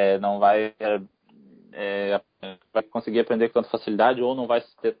conseguir aprender com tanta facilidade ou não vai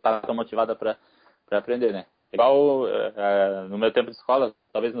estar tão motivada para aprender, né? Igual no meu tempo de escola,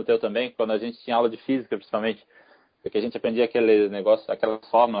 talvez no teu também, quando a gente tinha aula de física, principalmente, porque a gente aprendia aquele negócio, aquelas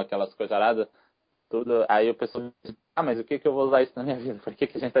fórmulas, aquelas coisas aradas, tudo. Aí o pessoal diz, mas o que eu vou usar isso na minha vida? Por que a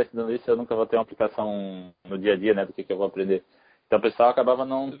gente está estudando isso se eu nunca vou ter uma aplicação no dia a dia, né? Do que eu vou aprender? Então o pessoal acabava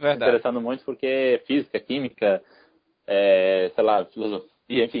não se Verdade. interessando muito porque física, química, sei lá,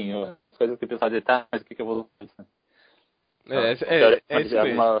 filosofia, enfim, as coisas que o pessoal diz, tá, mas o que eu vou usar isso? Né? É, Alguns é, é teoremas, isso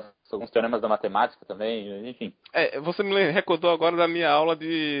mesmo. alguns teoremas da matemática também, enfim. Você me recordou agora da minha aula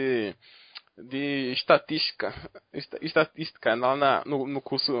de estatística. Estatística, lá no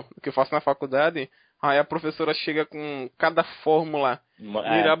curso que eu faço na faculdade. Aí a professora chega com cada fórmula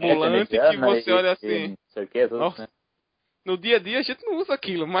Média mirabolante que mediana você olha e assim, não sei o que, tudo, nossa, né? no dia a dia a gente não usa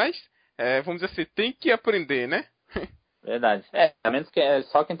aquilo, mas vamos dizer assim, tem que aprender, né? Verdade. A menos que é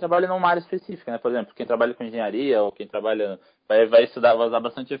só quem trabalha numa área específica, né? Por exemplo, quem trabalha com engenharia ou quem trabalha vai estudar, vai usar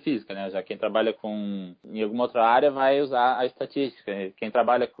bastante a física, né? Já quem trabalha em alguma outra área vai usar a estatística. Quem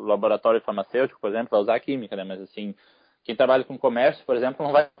trabalha com laboratório farmacêutico, por exemplo, vai usar a química, né? Mas assim, quem trabalha com comércio, por exemplo,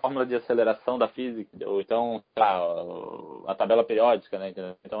 não vai ter fórmula de aceleração da física, ou então, sei lá, a tabela periódica, né?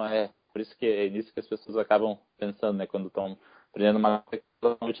 Entendeu? Então por isso que é nisso que as pessoas acabam pensando, né? Quando estão aprendendo uma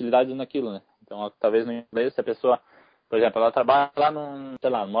utilidade naquilo, né? Então, talvez no inglês, se a pessoa por exemplo, ela trabalha lá sei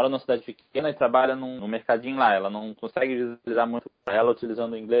lá, mora numa cidade pequena e trabalha num mercadinho lá. Ela não consegue visualizar muito pra ela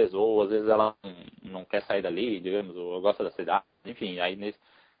utilizando o inglês. Ou às vezes ela não quer sair dali, digamos, ou gosta da cidade. Enfim,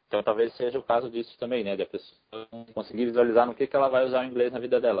 então talvez seja o caso disso também, né? De a pessoa não conseguir visualizar no que ela vai usar o inglês na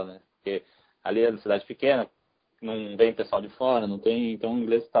vida dela, né? Porque ali é uma cidade pequena, não vem pessoal de fora, não tem, então o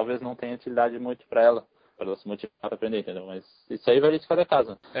inglês talvez não tenha utilidade muito para ela se motivar para aprender, entendeu? Mas isso aí varia de cada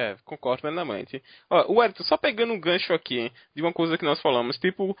caso. Concordo plenamente. Ó, Ueritom, só pegando um gancho aqui de uma coisa que nós falamos,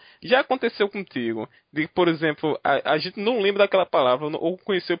 tipo, já aconteceu contigo, de, por exemplo, a gente não lembra daquela palavra ou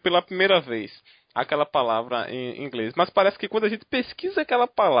conheceu pela primeira vez aquela palavra em inglês, mas parece que quando a gente pesquisa aquela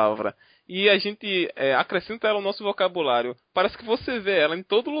palavra e a gente acrescenta ela ao nosso vocabulário, parece que você vê ela em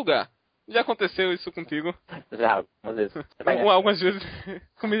todo lugar. Já aconteceu isso contigo? Já, algumas vezes. Você vai, né? Algumas vezes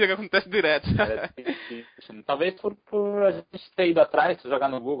comigo que acontece direto. Talvez por a gente ter ido atrás, jogar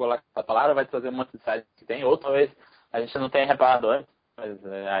no Google lá a palavra, vai trazer um monte de sites que tem, ou talvez a gente não tenha reparado antes, mas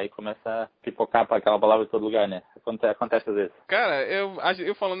aí começa a pipocar para aquela palavra em todo lugar, né? Acontece às vezes. Cara,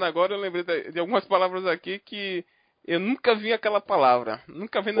 eu falando agora, eu lembrei de algumas palavras aqui que eu nunca vi aquela palavra.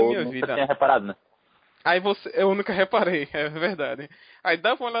 Nunca vi na Ou minha nunca vida. tinha reparado, né? Aí eu nunca reparei, é verdade. Aí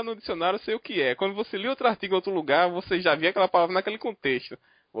dá pra olhar no dicionário, sei o que é. Quando você lê outro artigo em outro lugar, você já via aquela palavra naquele contexto.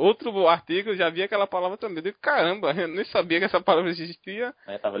 Outro artigo já via aquela palavra também. Eu digo, caramba, eu nem sabia que essa palavra existia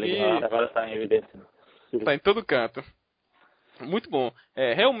Tava ali e ignorado, agora tá em evidência. tá em todo canto. Muito bom.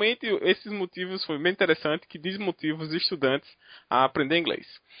 Realmente, esses motivos foi bem interessante, que desmotiva os estudantes a aprender inglês.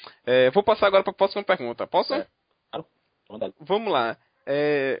 Vou passar agora para a próxima pergunta. Posso? É. Claro, à vontade. Vamos lá.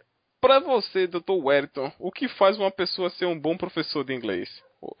 Para você, Dr. Ueritom, o que faz uma pessoa ser um bom professor de inglês?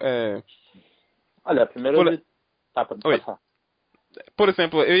 É, Olha, primeiro por, ele. Tá, pode oi. falar. Por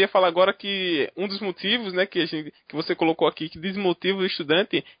exemplo, eu ia falar agora que um dos motivos, né, que você colocou aqui, que desmotiva o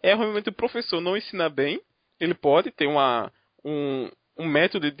estudante, é realmente o professor não ensinar bem. Ele pode ter um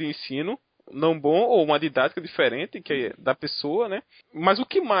método de ensino não bom ou uma didática diferente que é da pessoa, né? Mas o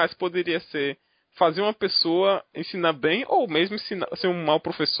que mais poderia ser fazer uma pessoa ensinar bem ou mesmo ser um mau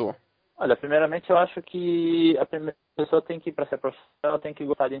professor? Olha, primeiramente eu acho que a primeira pessoa tem que, para ser professora, ela tem que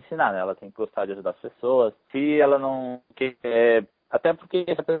gostar de ensinar, né? Ela tem que gostar de ajudar as pessoas. Se ela não. Até porque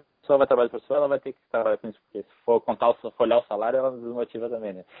se a pessoa vai trabalhar de professor, ela vai ter que trabalhar com isso, porque se for olhar o salário, ela desmotiva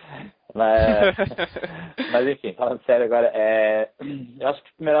também, né? Mas, mas enfim, falando sério agora, eu acho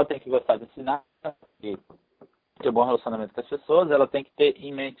que primeiro ela tem que gostar de ensinar e ter um bom relacionamento com as pessoas, ela tem que ter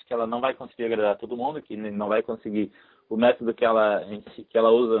em mente que ela não vai conseguir agradar todo mundo, que não vai conseguir o método que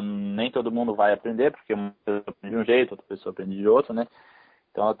ela usa, nem todo mundo vai aprender, porque uma pessoa aprende de um jeito, outra pessoa aprende de outro, né?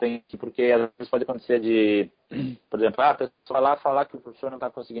 Então ela tem que, porque às vezes pode acontecer por exemplo, a pessoa vai lá falar que o professor não está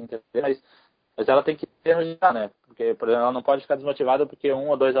conseguindo entender, mas ela tem que ajudar, né? Porque, por exemplo, ela não pode ficar desmotivada porque um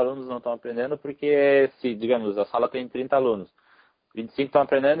ou dois alunos não estão aprendendo, porque se, digamos, a sala tem 30 alunos, 25 estão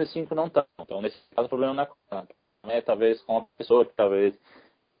aprendendo e 5 não estão. Então, nesse caso, o problema não é com ela, né? Talvez com a pessoa que talvez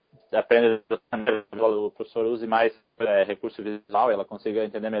aprenda, o professor use mais recurso visual, ela consiga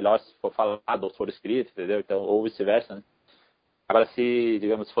entender melhor se for falado ou se for escrito, entendeu? Então, ou vice-versa, né? Agora, se,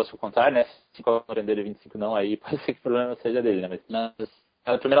 digamos, se fosse o contrário, né? 5 alunos aprenderem e 25 não, aí pode ser que o problema seja dele, né? Mas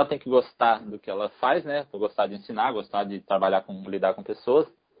ela, primeiro ela tem que gostar do que ela faz, né? Gostar de ensinar, gostar de trabalhar lidar com pessoas.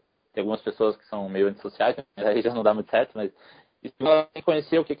 Tem algumas pessoas que são meio antissociais, mas aí já não dá muito certo, mas ela tem que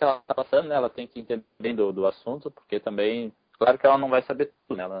conhecer o que ela está passando, né? Ela tem que entender bem do assunto, porque também, claro que ela não vai saber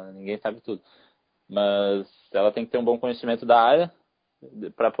tudo, né? Ninguém sabe tudo. Mas ela tem que ter um bom conhecimento da área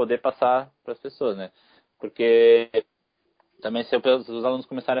para poder passar para as pessoas, né? Porque também se os alunos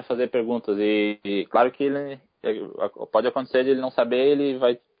começarem a fazer perguntas e claro que ele pode acontecer de ele não saber, ele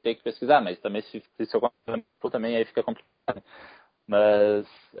vai ter que pesquisar, mas também se também aí fica complicado. Mas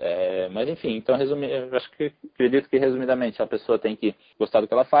enfim, então eu acredito que resumidamente a pessoa tem que gostar do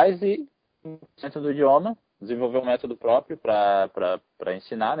que ela faz e dentro do idioma desenvolver um método próprio para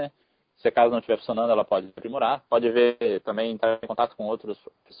ensinar, né? Se a casa não estiver funcionando, ela pode aprimorar, pode ver também entrar em contato com outros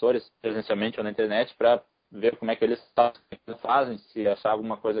professores presencialmente ou na internet para ver como é que eles fazem, se achar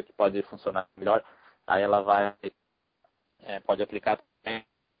alguma coisa que pode funcionar melhor, aí ela pode aplicar também no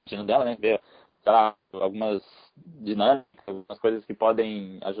ensino dela, né? Ver, sei lá, algumas dinâmicas, algumas coisas que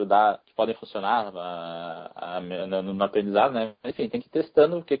podem ajudar, que podem funcionar no aprendizado, né? Enfim, tem que ir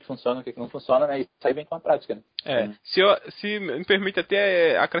testando o que funciona, o que não funciona, né? E sair bem com a prática, né? Se me permite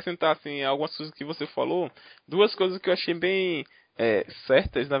até acrescentar assim algumas coisas que você falou, duas coisas que eu achei bem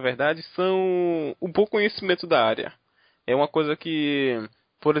certas, na verdade, são o bom conhecimento da área. É uma coisa que,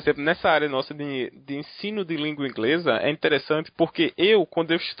 por exemplo, nessa área nossa de ensino de língua inglesa, é interessante porque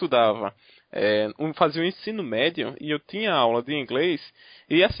quando eu estudava, fazia o ensino médio e eu tinha aula de inglês,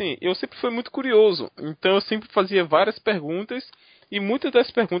 e assim, eu sempre fui muito curioso, então eu sempre fazia várias perguntas, e muitas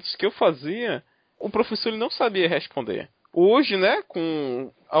das perguntas que eu fazia, o professor ele não sabia responder. Hoje, né,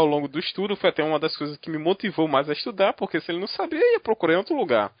 ao longo do estudo, foi até uma das coisas que me motivou mais a estudar, porque se ele não sabia, ia procurar em outro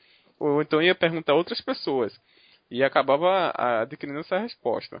lugar. Ou então ia perguntar a outras pessoas. E acabava adquirindo essa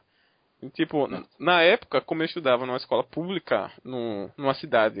resposta. E, tipo, na época, como eu estudava numa escola pública, numa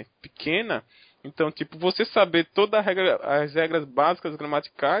cidade pequena, então, tipo, você saber as regras básicas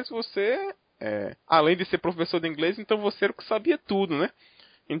gramaticais, você, além de ser professor de inglês, então você era o que sabia tudo, né?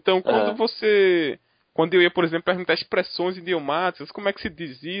 Então, quando você quando eu ia, por exemplo, perguntar expressões idiomáticas, como é que se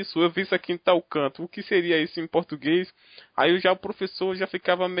diz isso? Eu vi isso aqui em tal canto, o que seria isso em português? Aí o professor já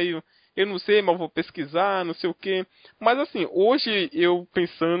ficava meio, eu não sei, mas vou pesquisar, não sei o quê. Mas assim, hoje eu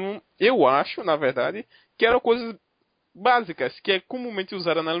pensando, eu acho, na verdade, que eram coisas básicas, que é comumente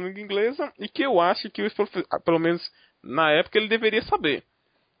usada na língua inglesa e que eu acho que os pelo menos na época ele deveria saber.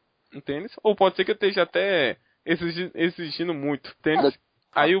 Entende? Ou pode ser que eu esteja até exigindo muito, entende?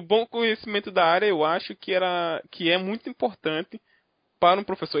 Aí o bom conhecimento da área eu acho que é muito importante para um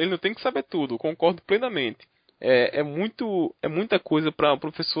professor. Ele não tem que saber tudo, concordo plenamente. É muita coisa para um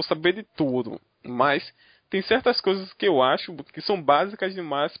professor saber de tudo, mas tem certas coisas que eu acho que são básicas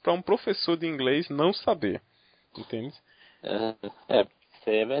demais para um professor de inglês não saber, entende? Isso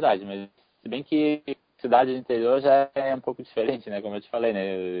aí é verdade, mas se bem que cidade do interior já é um pouco diferente, né? Como eu te falei,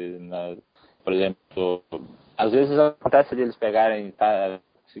 né? Por exemplo, às vezes acontece de eles pegarem, tá,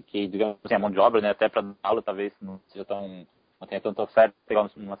 que, digamos assim, a mão de obra, né? Até para dar aula, talvez não tenha tanta oferta pegar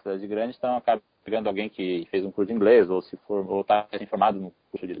numa cidade grande, então acaba pegando alguém que fez um curso de inglês, ou se for, ou está informado no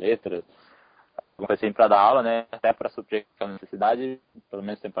curso de letras, alguma coisa assim para dar aula, né? Até para suprir aquela necessidade, pelo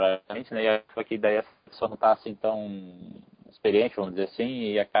menos temporariamente, né? E aqui daí a pessoa não está assim tão experiente, vamos dizer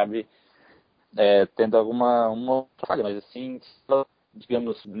assim, e acabe tendo uma outra falha, mas assim,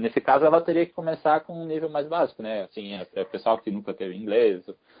 digamos, nesse caso ela teria que começar com um nível mais básico, né? Assim, é pessoal que nunca teve inglês,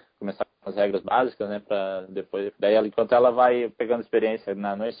 começar com as regras básicas, né? Para depois, daí ela, enquanto ela vai pegando experiência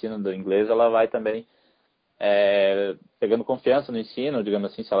no ensino do inglês, ela vai também pegando confiança no ensino,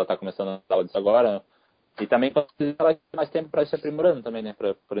 digamos assim, se ela está começando a dar aula disso agora. E também ela tem mais tempo para ir se aprimorando também, né? Para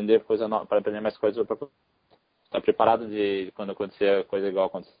aprender para aprender mais coisas, para estar preparado de quando acontecer coisa igual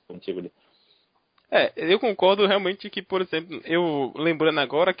aconteceu contigo ali. Eu concordo realmente que, por exemplo, eu lembrando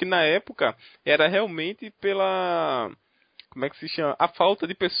agora que na época era realmente pela, como é que se chama? A falta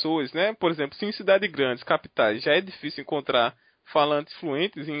de pessoas, né? Por exemplo, se em cidades grandes, capitais, já é difícil encontrar falantes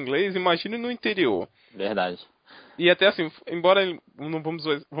fluentes em inglês, imagine no interior. Verdade. E até assim, embora não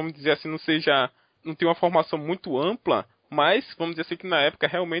vamos dizer assim, não tenha uma formação muito ampla, mas vamos dizer assim que na época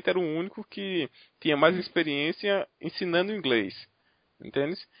realmente era o único que tinha mais experiência ensinando inglês.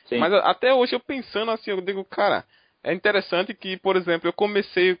 Entende? Sim. Mas até hoje eu pensando assim, eu digo, cara, é interessante que, por exemplo, eu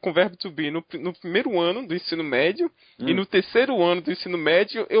comecei com verbo to be no primeiro ano do ensino médio e no terceiro ano do ensino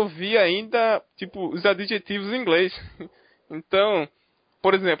médio eu vi ainda, tipo, os adjetivos em inglês. Então,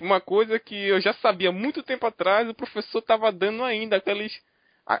 por exemplo, uma coisa que eu já sabia muito tempo atrás, o professor estava dando ainda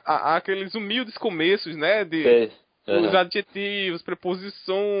aqueles humildes começos, né, de Sei. os Uhum. adjetivos,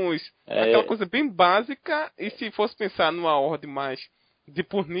 preposições, aquela É, coisa bem básica. E se fosse pensar numa ordem mais de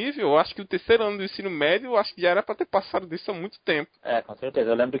por nível, eu acho que o terceiro ano do ensino médio, eu acho que já era para ter passado disso há muito tempo. com certeza.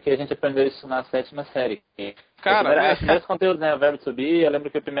 Eu lembro que a gente aprendeu isso na sétima série. Cara, Os primeiros conteúdos, né? O verbo to be, eu lembro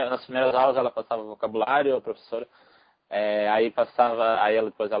que nas primeiras aulas ela passava o vocabulário, a professora. Aí passava, aí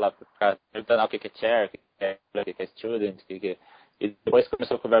depois ela ficava perguntando o que é chair, o que é student, e depois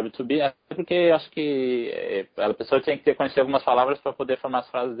começou com o verbo to be, porque eu acho que a pessoa tinha que ter conhecer algumas palavras para poder formar as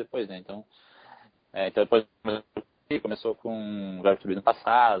frases depois, né? Então depois começou com o verbo to be no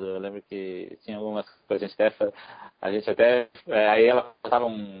passado. Eu lembro que tinha algumas coisas, a gente até aí ela passava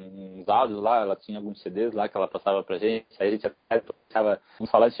uns áudios lá, ela tinha alguns CDs lá que ela passava pra gente, aí a gente até tocava uns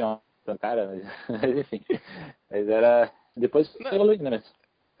falantes, tinha um cara, mas enfim, mas era depois não, evoluindo, né?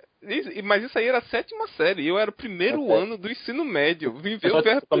 mas isso aí era a sétima série. Eu era o primeiro ano do ensino médio. Vim ver o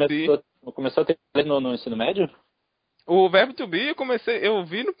verbo to be. Começou a ter no ensino médio? O verbo to be eu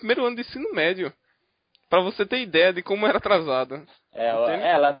vi no primeiro ano do ensino médio. Pra você ter ideia de como era atrasado.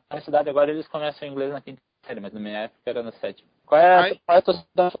 Entende? Lá na cidade agora eles começam inglês na quinta série, mas na minha época era na sétima. Qual é, Aí, qual é a tua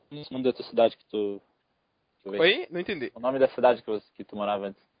cidade? O nome da tua cidade que tu veio? oi? Não entendi. O nome da cidade que tu morava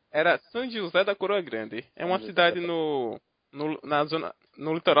antes? Era São José da Coroa Grande. É São uma José da cidade na zona,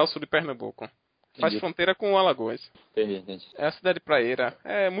 no litoral sul de Pernambuco. Faz Entendi, fronteira com Alagoas. entendi. É a cidade praieira.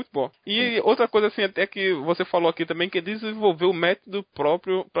 É muito bom. Sim. E outra coisa assim, até que você falou aqui também, que é desenvolver o método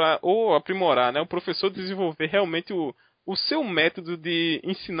próprio ou aprimorar, né? O professor desenvolver realmente o seu método de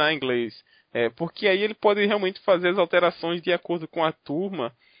ensinar inglês. Porque aí ele pode realmente fazer as alterações de acordo com a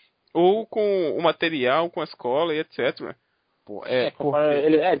turma, ou com o material, com a escola e etc. Pô, Conforme porque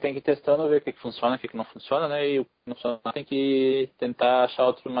ele tem que ir testando, ver o que funciona, o que não funciona, né? E o que não funciona tem que tentar achar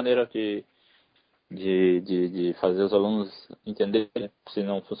outra maneira de fazer os alunos entenderem, né? Se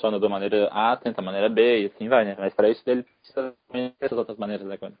não funciona da maneira A, tenta a maneira B e assim vai, né? Mas para isso ele precisa conhecer essas outras maneiras,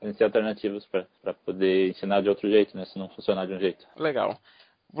 né? Conhecer alternativas para poder ensinar de outro jeito, né? Se não funcionar de um jeito. legal.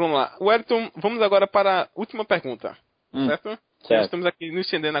 Vamos lá. Wellington, vamos agora para a última pergunta. Certo? Já Certo. estamos aqui nos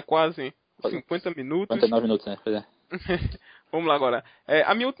estendendo há quase 50 minutos. 59 minutos, né? Pois é. Vamos lá agora.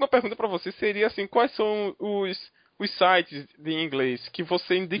 A minha última pergunta para você seria assim, quais são os sites de inglês que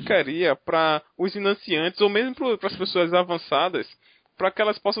você indicaria para os iniciantes ou mesmo para as pessoas avançadas, para que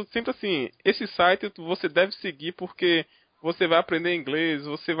elas possam sempre assim, esse site você deve seguir porque você vai aprender inglês,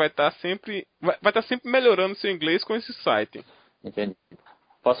 você vai estar sempre melhorando seu inglês com esse site. Entendi.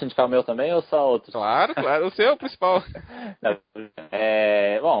 Posso indicar o meu também ou só outros? Claro, claro, o seu é o principal. Não,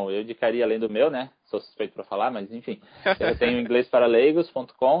 bom, eu indicaria além do meu, né? Sou suspeito para falar, mas enfim. Eu tenho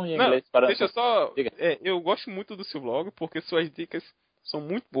inglêsparalegos.com e Não, inglês para... deixa eu só. Diga. Eu gosto muito do seu blog porque suas dicas são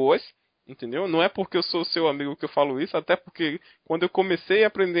muito boas, entendeu? Não é porque eu sou seu amigo que eu falo isso, até porque quando eu comecei a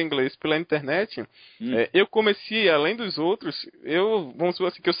aprender inglês pela internet, eu comecei, além dos outros, vamos dizer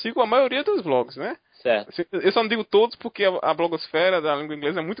assim, que eu sigo a maioria dos blogs, né? Certo. Eu só não digo todos porque a blogosfera da língua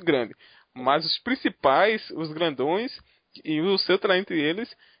inglesa é muito grande. Mas os principais, os grandões, e o seu tá entre eles,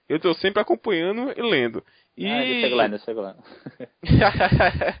 eu estou sempre acompanhando e lendo. Ainda chego lá, E ainda chego lá.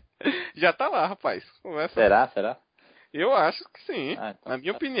 já tá lá, rapaz. Conversa. Será? Será? Eu acho que sim. Ah, então. Na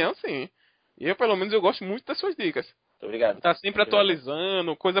minha opinião, sim. Pelo menos, eu gosto muito das suas dicas. Muito obrigado. Tá sempre Obrigado.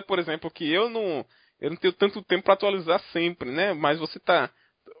 atualizando, coisa, por exemplo, que eu não tenho tanto tempo para atualizar sempre, né? Mas você tá,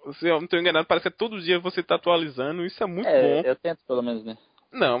 se eu não estou enganado, parece que todo dia você tá atualizando, isso é muito bom. Eu tento pelo menos, né?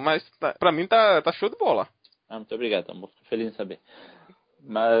 Não, mas pra mim tá show de bola. Ah, muito obrigado, então, fico feliz em saber.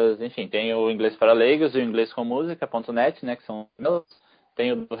 Mas, enfim, tem o Inglês para Leigos e o Inglês com Música.net, né, que são meus.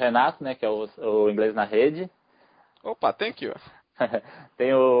 Tem o do Renato, né, que é o Inglês na Rede. Opa, thank you.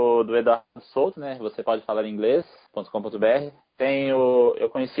 Tem o do Eduardo Souto, né, você pode falar inglês.com.br. Eu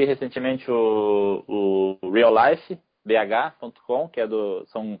conheci recentemente o Real Life, bh.com, que é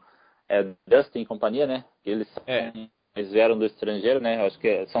Justin e companhia, né, É. eles vieram do estrangeiro, né, acho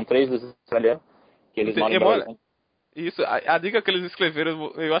que são 3 dos australianos, que eles moram em Belo Horizonte. Isso, a dica que eles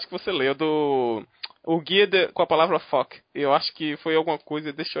escreveram, eu acho que você leu, o guia com a palavra fuck. Eu acho que foi alguma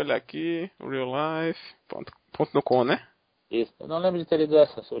coisa, deixa eu olhar aqui, reallife.com, né? Isso. Eu não lembro de ter lido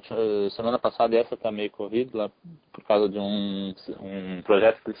essa. Semana passada essa tá meio corrido lá por causa de um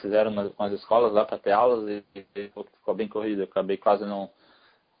projeto que eles fizeram com as escolas lá para ter aulas e ficou bem corrido. Eu acabei quase não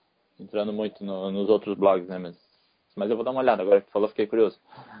entrando muito nos outros blogs, né? Mas eu vou dar uma olhada agora que tu falou, fiquei curioso.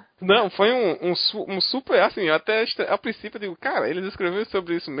 Não, foi um super, assim, até a princípio eu digo, cara, eles escreveram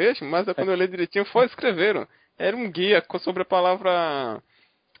sobre isso mesmo, mas quando eu olhei direitinho, escreveram. Era um guia sobre a palavra,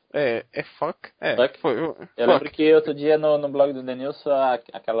 fuck, Só que foi, eu lembro fuck. que outro dia no blog do Denilson,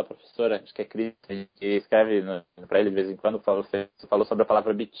 aquela professora, acho que é Cris, que escreve para ele de vez em quando, falou sobre a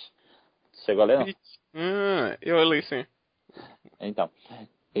palavra bitch. Você chegou a ler, não? Bitch. Eu li sim. Então,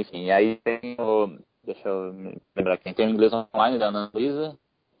 enfim, e aí tem deixa eu me lembrar quem tem o inglês online da Ana Luísa,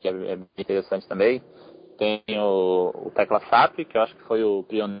 que é bem interessante também. Tem o Tecla SAP, que eu acho que foi o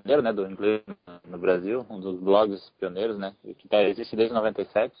pioneiro, né, do inglês no Brasil, um dos blogs pioneiros, né, que existe desde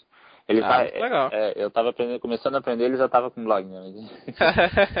 97. Ele Ah, tá, muito legal. eu estava aprendendo, começando a aprender, ele já estava com blog, né,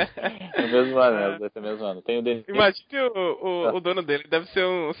 no mesmo ano, né, desse mesmo ano. Tem o Denise, Imagine o dono dele, deve ser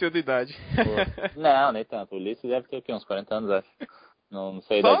um senhor de idade. não, nem tanto, o Ulisses deve ter o quê, uns 40 anos, acho. Não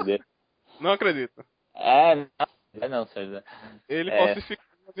sei a idade Só? dele. Não acredito. Não, Sérgio. Ele É, falsificou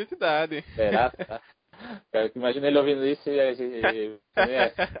a identidade. será? Será? Cara, imagina ele ouvindo isso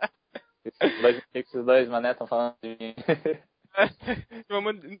esses dois mané estão falando de mim.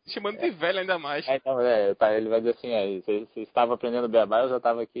 Chamando de velho ainda mais. Então, ele vai dizer assim, você estava aprendendo beabá, eu já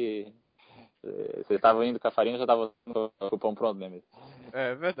estava aqui, você estava indo com a farinha, eu já estava com o pão pronto, né?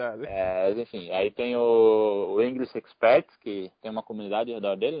 É verdade. Mas, enfim, aí tem o English Experts, que tem uma comunidade ao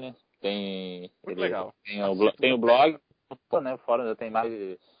redor dele, né? Muito legal. Tem o blog, né? O fórum já tem mais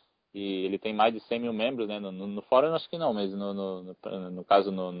e ele tem mais de 100 mil membros, né? No fórum eu acho que não, mas no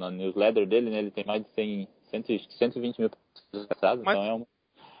caso na newsletter dele, né? Ele tem mais de 120 mil pessoas acessadas, Mas então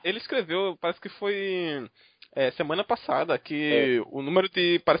ele escreveu, parece que foi semana passada, que o número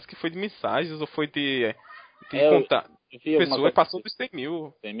parece que foi de mensagens ou foi de eu, contar eu vi alguma pessoas, coisa, passou dos 100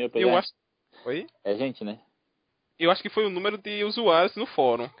 mil. 100 mil, pois Eu é, acho. Foi? é gente, né? Eu acho que foi o número de usuários no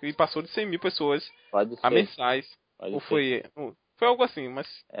fórum, que passou de 100 mil pessoas Pode a ser, mensais. pode Ou ser, foi algo assim, mas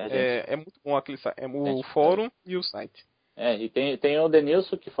é gente, é muito bom aquele site. É o gente. fórum e o site. E tem o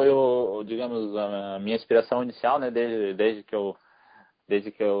Denilson, que foi digamos, a minha inspiração inicial, né? Desde que eu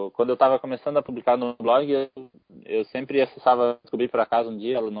quando eu estava começando a publicar no blog, eu sempre acessava, descobri por acaso um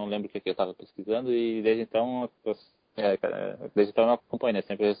dia, eu não lembro o que eu estava pesquisando, e desde então eu acompanho, né?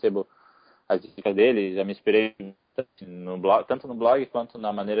 Sempre recebo as dicas dele, já me inspirei no blog, tanto no blog quanto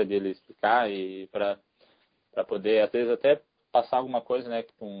na maneira dele explicar, e para poder, às vezes, até passar alguma coisa, né,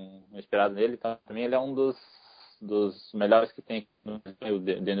 inspirado nele. Então, para mim, ele é um dos melhores que tem o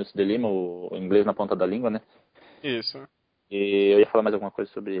Denilson de Lima, o inglês na ponta da língua, né? Isso. E eu ia falar mais alguma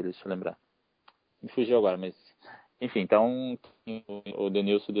coisa sobre ele, deixa eu lembrar. Me fugiu agora, mas... Enfim, então, o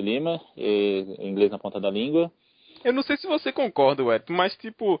Denilson de Lima, inglês na ponta da língua. Eu não sei se você concorda, Wet, mas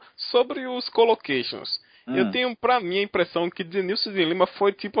tipo, sobre os collocations, eu Hum. tenho pra mim a impressão que Denilson de Lima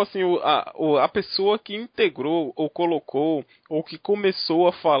foi tipo assim, a pessoa que integrou, ou colocou, ou que começou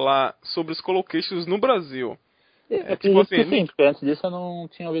a falar sobre os collocations no Brasil. Eu É tipo acredito que assim, sim, porque antes disso eu não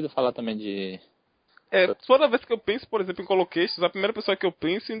tinha ouvido falar também de... toda vez que eu penso, por exemplo, em collocations, a primeira pessoa que eu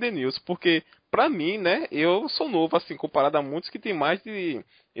penso é em Denilson, porque pra mim, né, eu sou novo, assim, comparado a muitos que tem mais de...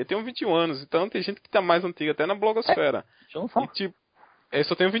 Eu tenho 21 anos, então tem gente que tá mais antiga, até na blogosfera. Deixa eu não E falar. tipo, eu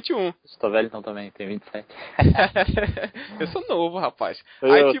só tenho 21. Estou velho então também, tenho 27. Eu sou novo, rapaz. Tô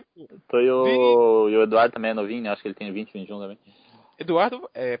Aí, eu, tipo, tô vi eu, e o Eduardo também é novinho, né? Acho que ele tem 20, 21 também. Eduardo,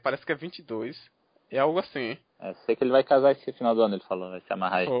 parece que é 22. É algo assim. É, sei que ele vai casar esse final do ano, ele falou, vai se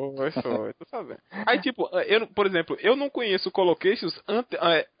amarrar aí. Foi, tô sabendo. Aí, tipo, por exemplo, eu não conheço Collocations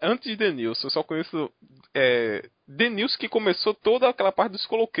antes de Denilson. Eu só conheço Denilson que começou toda aquela parte dos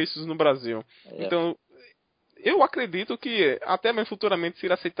Collocations no Brasil. É, Então, eu acredito que até mesmo futuramente, se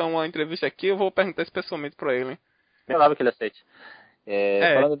ele aceitar uma entrevista aqui, eu vou perguntar especialmente pra ele. provável que ele aceite. É,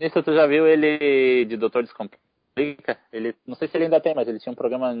 É, falando nisso, tu já viu ele de Doutor Descomplica? Ele, não sei se ele ainda tem, mas ele tinha um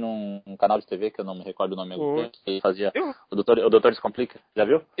programa num canal de TV, que eu não me recordo o nome foi. agora, que ele fazia Eu, o Doutor Descomplica. Já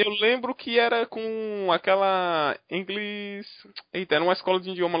viu? Eu lembro que era com aquela inglês. Eita, era uma escola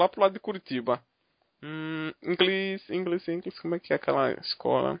de idioma lá pro lado de Curitiba. Inglês, como é que é aquela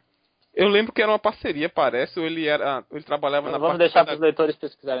escola? Eu lembro que era uma parceria, parece, ou ele trabalhava na Vamos parte de deixar para os pedagogia. leitores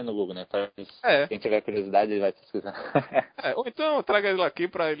pesquisarem no Google, né? É, Quem tiver curiosidade, ele vai pesquisar. ou então traga ele aqui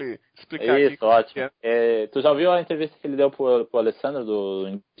pra ele explicar aqui Isso, como é que ótimo. é. É, tu já ouviu a entrevista que ele deu pro Alessandro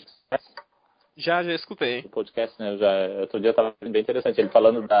Já escutei. do podcast, né? Outro dia estava bem interessante. Ele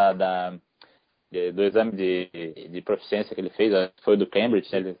falando do exame de proficiência que ele fez, foi do Cambridge,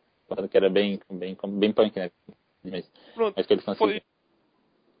 né? Ele falando que era bem punk, né? Mas, Pronto, mas que eles conseguiram.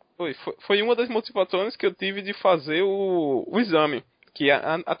 foi, foi uma das motivações que eu tive de fazer o exame. Que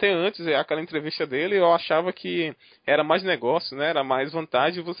até antes, aquela entrevista dele, eu achava que era mais negócio, né? Era mais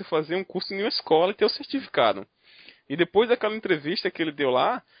vantagem você fazer um curso em uma escola e ter o certificado. E depois daquela entrevista que ele deu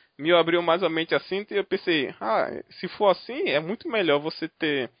lá, me abriu mais a mente assim, e eu pensei, se for assim, é muito melhor você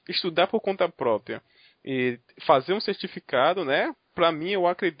estudar por conta própria e fazer um certificado, né? Pra mim, eu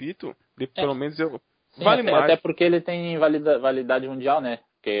acredito, É, pelo menos sim, vale até mais. porque ele tem validade mundial, né?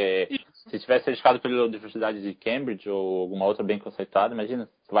 Porque Isso. se tivesse certificado pela Universidade de Cambridge ou alguma outra bem conceituada, imagina,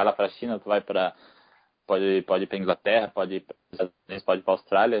 tu vai lá para a China, tu vai para pode ir para Inglaterra, pode ir para Estados Unidos, pode ir para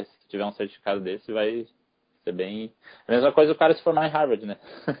Austrália, se tiver um certificado desse, vai ser bem. A mesma coisa o cara se formar em Harvard, né?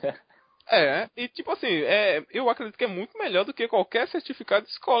 E tipo assim, eu acredito que é muito melhor do que qualquer certificado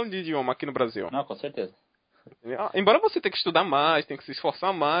de escola de idioma aqui no Brasil. Não, com certeza. Embora você tenha que estudar mais, tenha que se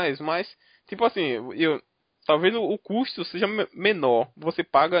esforçar mais, mas, tipo assim, talvez o custo seja menor. Você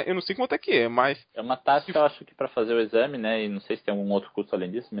paga, eu não sei quanto é que é, É uma taxa, se, eu acho que para fazer o exame, né? E não sei se tem algum outro custo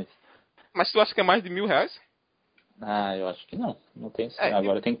além disso, mas. mas tu acha que é mais de R$ 1.000? Ah, eu acho que não. Não tem. É,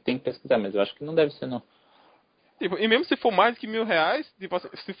 Agora tem que pesquisar, mas eu acho que não deve ser, não. e mesmo se for mais de R$ 1.000, tipo assim,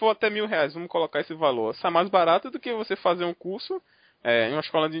 se for até R$ 1.000, vamos colocar esse valor, sai mais barato do que você fazer um curso em uma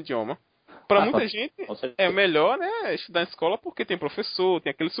escola de idioma. Para Ah, muita gente com é certeza. melhor, né, estudar em escola porque tem professor,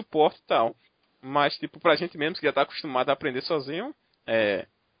 tem aquele suporte e tal. Mas, tipo, pra gente mesmo que já tá acostumado a aprender sozinho, é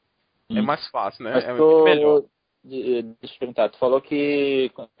Hum. mais fácil, né? Mas É melhor. deixa eu perguntar, tu falou que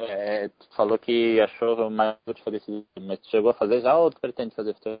achou mais útil fazer esse, mas tu chegou a fazer já ou tu pretende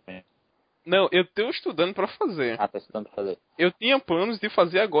fazer futuramente? Não, eu tô estudando pra fazer. Ah, tá estudando pra fazer. Eu tinha planos de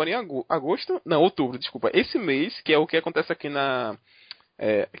fazer agora em agosto, não, outubro, desculpa. Esse mês, que é o que acontece aqui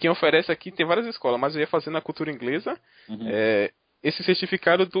quem oferece aqui tem várias escolas, mas eu ia fazer na cultura inglesa. Uhum. Esse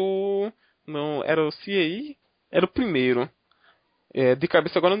certificado do. Não, era o CAI? Era o primeiro. De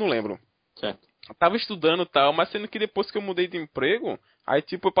cabeça agora eu não lembro. Certo. Eu tava estudando e tal, mas sendo que depois que eu mudei de emprego, aí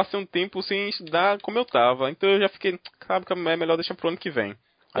tipo, eu passei um tempo sem estudar como eu tava. Então eu já fiquei, sabe que é melhor deixar pro ano que vem.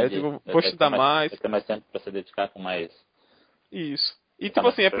 Aí eu Entendi. digo, vou estudar mais. Vai ter mais tempo pra se dedicar com mais. Isso. E Ficar tipo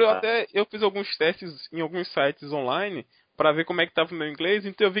mais assim, preparado. eu fiz alguns testes em alguns sites online pra ver como é que tava o meu inglês,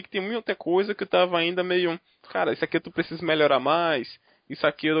 então eu vi que tem muita coisa que eu tava ainda meio, cara, isso aqui eu preciso melhorar mais, isso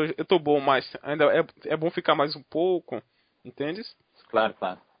aqui eu tô bom, mas ainda é bom ficar mais um pouco, entende? Claro,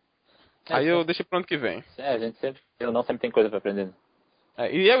 claro. É, Aí eu deixo pro ano que vem. a gente sempre, eu não sempre tem coisa pra aprender.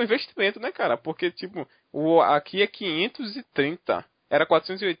 Né? E é o investimento, né, cara? Porque, tipo, aqui é 530. Era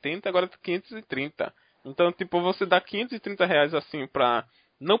 480, agora é 530. Então, tipo, você dá R$ 530 assim pra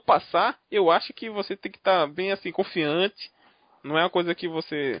não passar, eu acho que você tem que estar bem assim, confiante. Não é uma coisa que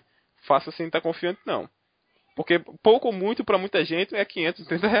você faça sem estar confiante, não. Porque pouco ou muito para muita gente é R$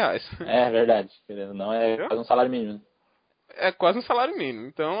 530. É verdade. Querendo ou não, é Entendeu? quase um salário mínimo, né? É quase um salário mínimo.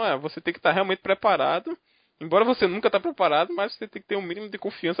 Então, você tem que estar realmente preparado. Embora você nunca está preparado, mas você tem que ter um mínimo de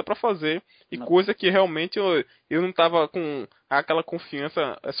confiança para fazer. E Não, coisa que realmente eu não estava com aquela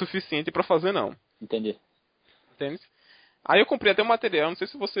confiança suficiente para fazer, não. entendi. Entende? Aí eu comprei até um material, não sei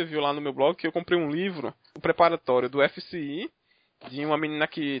se você viu lá no meu blog, que eu comprei um livro, o preparatório do FCI, de uma menina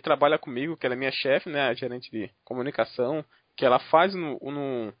que trabalha comigo, que ela é minha chefe, né, a gerente de comunicação, que ela faz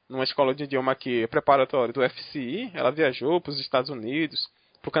numa escola de idioma aqui, preparatório do FCI. Ela viajou para os Estados Unidos,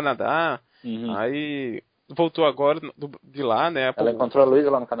 para o Canadá, Uhum. aí voltou agora de lá, né, há Ela pouco. encontrou a Luísa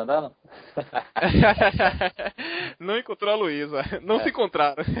lá no Canadá, não? Não encontrou a Luísa, não se É,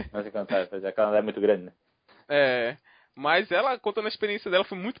 encontraram. não se encontraram, pois é, o Canadá é muito grande, né? É, mas ela contando a experiência dela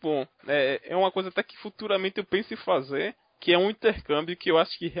foi muito bom. É uma coisa até que futuramente eu penso em fazer, que é um intercâmbio que eu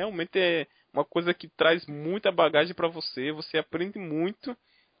acho que realmente é uma coisa que traz muita bagagem para você, você aprende muito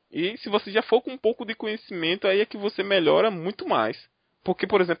e se você já for com um pouco de conhecimento, aí é que você melhora muito mais. Porque,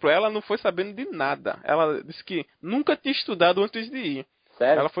 por exemplo, ela não foi sabendo de nada. Ela disse que nunca tinha estudado antes de ir.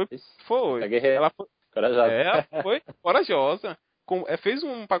 Sério? Ela foi, Ixi, essa foi. guerreira. Ela foi, Corajosa. ela foi corajosa. Fez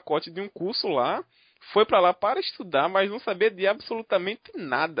um pacote de um curso lá, foi pra lá para estudar, mas não sabia de absolutamente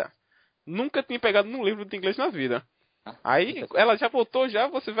nada. Nunca tinha pegado num livro de inglês na vida. Aí ela já voltou, já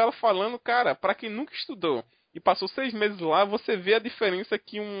você vê ela falando, cara, pra quem nunca estudou e passou 6 meses lá, você vê a diferença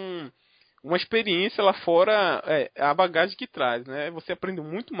que uma experiência lá fora a bagagem que traz, né? Você aprende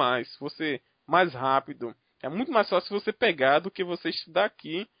muito mais, você mais rápido. É muito mais fácil você pegar do que você estudar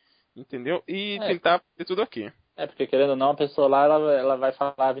aqui, entendeu? E É, tentar ter tudo aqui. porque querendo ou não, a pessoa lá, ela vai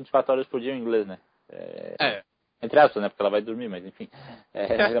falar 24 horas por dia em inglês, né? É, É. entre aspas, né? Porque ela vai dormir, mas enfim.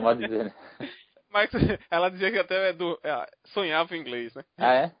 É modo de dizer, né? Mas ela dizia que até sonhava em inglês, né?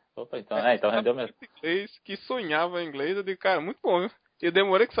 Ah, é? Opa, então Sabe rendeu mesmo. muito inglês, que sonhava em inglês. Eu digo, cara, muito bom, viu? Eu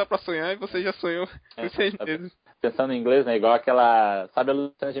demorei que só pra sonhar e você já sonhou É, por 6 meses. pensando em inglês, né? Igual aquela. Sabe a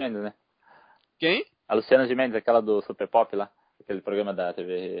Luciana Gimenez, né? Quem? A Luciana Gimenez, aquela do Super Pop lá. Aquele programa da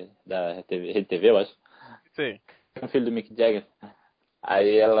TV. Da TV, Rede TV, eu acho. Sei. Um filho do Mick Jagger.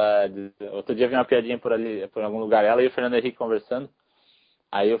 Aí ela. Outro dia vi uma piadinha por ali, por algum lugar. Ela e o Fernando Henrique conversando.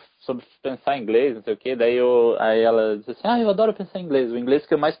 Aí eu soube pensar em inglês, não sei o que. Aí ela disse assim: eu adoro pensar em inglês. O inglês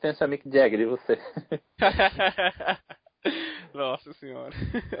que eu mais penso é Mick Jagger, e você? Nossa senhora.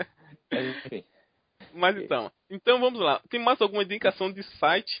 Mas enfim. Mas então vamos lá. Tem mais alguma indicação de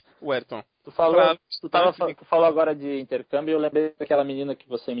site, Ueritom? Tu falou, Para estudantes de... tu falou agora de intercâmbio e eu lembrei daquela menina que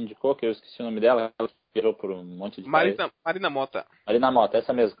você me indicou, que eu esqueci o nome dela, ela viajou por um monte de países. Marina Mota. Marina Mota,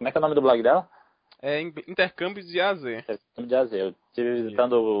 essa mesmo. Como é que é o nome do blog dela? Intercâmbio de A a Z. Intercâmbio de Azer. Eu estive Isso.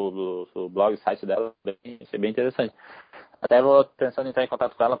 visitando o blog, o site dela, achei bem interessante. Até vou pensando em entrar em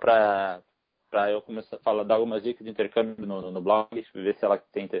contato com ela para eu começar a falar, dar algumas dicas de intercâmbio no blog, ver se ela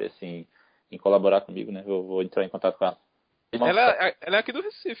tem interesse em colaborar comigo, né? Eu vou entrar em contato com ela. E vamos Ela é aqui do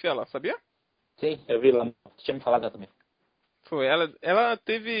Recife, ela, sabia? sim, eu vi lá, tinha me falado dela também. Foi. Ela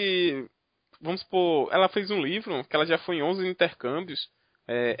teve. Vamos supor, ela fez um livro que ela já foi em 11 intercâmbios.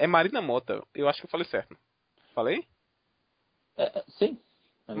 É Marina Mota. Eu acho que eu falei certo. Falei? Sim,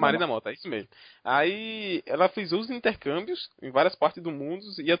 Marina Marina Mota. Mota, é isso mesmo. Aí ela fez 11 intercâmbios em várias partes do mundo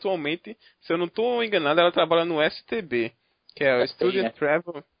e atualmente, se eu não estou enganado, ela trabalha no STB, que é o STI, Student né?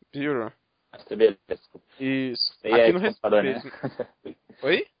 Travel Bureau. STB, desculpa. Isso. STI Aqui é no de Recife computador, né? mesmo.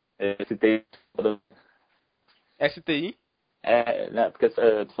 Oi? STI. STI? Né, porque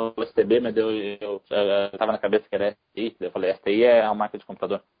tu falou STB, mas eu tava na cabeça que era STI, daí eu falei, STI é uma marca de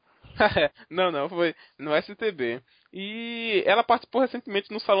computador. Não, foi no STB. E ela participou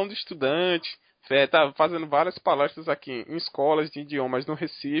recentemente no Salão de Estudante, tá fazendo várias palestras aqui em escolas de idiomas no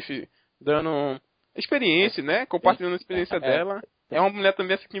Recife, dando experiência, né? Sim. Compartilhando a experiência É, dela. É uma mulher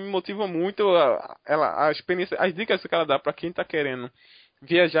também assim, que me motiva muito a experiência, as dicas que ela dá para quem está querendo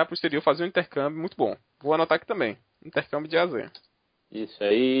viajar para o exterior, fazer um intercâmbio, muito bom. Vou anotar aqui também. Intercâmbio de AZ. isso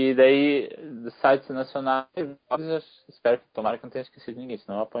aí, daí, dos sites nacionais, eu espero que, tomara que não tenha esquecido ninguém,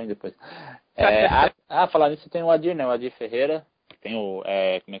 senão eu apanho depois. Falar nisso tem o Adir, né? O Adir Ferreira, que tem como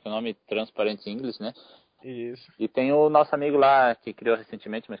é que é o nome? Transparent English, né? Isso. E tem o nosso amigo lá, que criou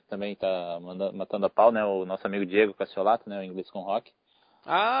recentemente, mas que também tá matando a pau, né? O nosso amigo Diego Cassiolato, né? O Inglês com Rock.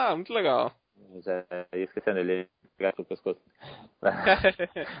 Ah, muito legal. Mas ia esquecendo ele, pegar pelo pescoço.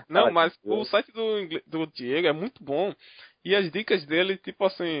 Não, Fala, mas o site do Diego é muito bom. E as dicas dele, tipo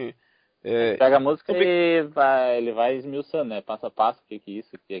assim. pega a música e ele vai esmiuçando, né? Passo a passo, o que é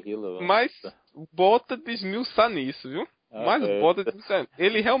isso, o que é aquilo. Mas bota desmiuçar nisso, viu? Ah, Mas bota desmiuçar.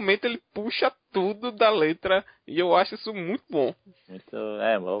 Ele realmente ele puxa tudo da letra. E eu acho isso muito bom. muito,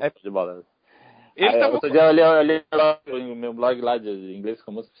 É, de bola. Ele tava. Outro dia eu olhei lá o meu blog lá de inglês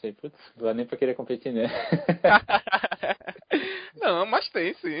com música e pensei, putz, não dá nem pra querer competir, né? Não, mas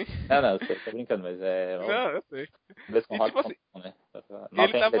tem sim. Não, tô brincando, mas é o Não, eu sei. inglês com E tipo rock, assim, né? ele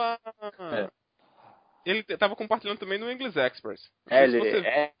Nota em inglês. tava. Ele tava compartilhando também no English Express. Não É, sei se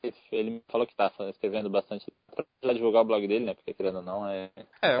você. ele me falou que tá escrevendo bastante pra divulgar o blog dele, né? Porque querendo ou não, É,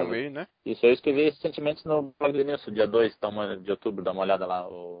 o meio, né? Isso eu escrevi recentemente no blog do Nilson, dia 2 de outubro, dá uma olhada lá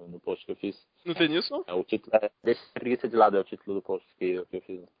no post que eu fiz. Não tem Nilson? O título Deixa a preguiça de lado, é o título do post que eu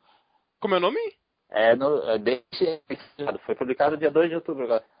fiz. Como é o nome? Deixa a preguiça de lado. Foi publicado dia 2 de outubro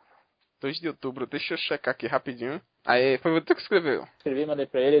agora. 2 de outubro, deixa eu checar aqui rapidinho. Aí, foi você que escreveu. Escrevi, mandei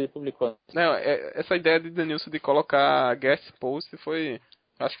pra ele publicou. Não, essa ideia de Denilson de colocar guest post foi.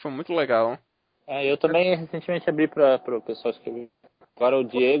 Acho que foi muito legal. Eu também recentemente abri para o pessoal escrever. Agora o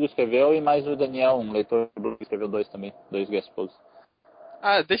Diego escreveu e mais o Daniel, um leitor do blog, escreveu dois também, dois guest posts.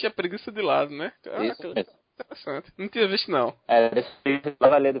 Ah, deixa a preguiça de lado, né? Ah, Isso que mesmo. interessante. Não tinha visto, não. Deixa eu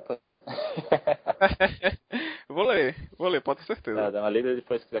vai ler depois. Vou ler, pode ter certeza. Dá uma lida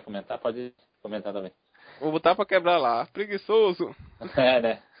depois se quiser comentar, pode comentar também. Vou botar pra quebrar lá. Preguiçoso.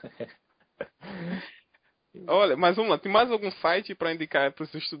 Né? Olha, mas vamos lá. Tem mais algum site pra indicar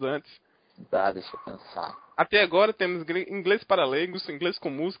pros estudantes? Tá, deixa eu pensar. Até agora temos inglês para leigos, inglês com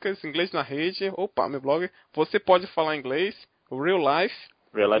músicas, inglês na rede. Opa, meu blog. Você pode falar inglês, real life,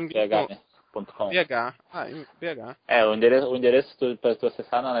 inglês com reallifebh.com. BH. Ah, BH. O endereço para tu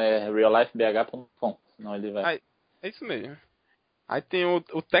acessar não, é reallifebh.com, senão ele vai. Ah, é isso mesmo. Aí tem o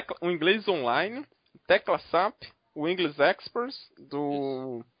inglês online, o Tecla SAP, o English Experts, Isso.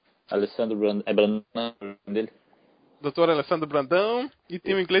 do Alessandro Brandão, dele. Dr. Alessandro Brandão, e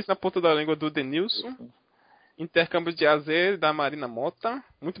tem o Isso. inglês na ponta da língua do Denilson, Isso. intercâmbio de AZ da Marina Mota,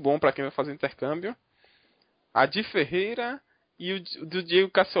 muito bom para quem vai fazer intercâmbio, a Di Ferreira e o do Diego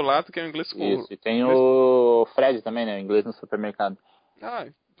Cassiolato, que é o inglês com... Isso. E tem Inglês, o Fred também, né? Inglês no supermercado.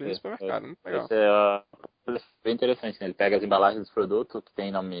 inglês no supermercado, muito legal. Esse é bem interessante, né? Ele pega as embalagens dos produtos que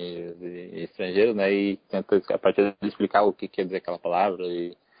tem nomes estrangeiros, né? E tenta, a partir de explicar o que quer dizer aquela palavra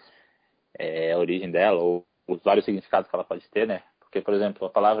e a origem dela, ou os vários significados que ela pode ter, né? Porque, por exemplo, a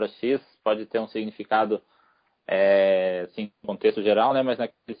palavra X pode ter um significado assim, contexto geral, né? Mas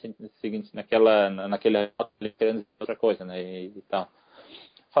naquele ele querendo dizer outra coisa, né? E tal.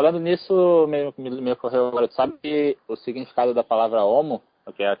 Falando nisso, me ocorreu agora, tu sabe que o significado da palavra homo,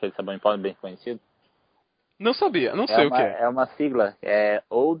 que é aquele sabão em pó bem conhecido, Não sabia, não é sei o uma, que é. é uma sigla, é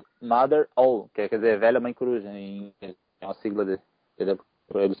Old Mother Owl, que quer dizer velha mãe coruja, é uma sigla dele, entendeu?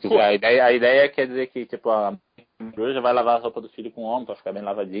 A ideia quer dizer que, tipo, a mãe coruja vai lavar a roupa do filho com homo pra ficar bem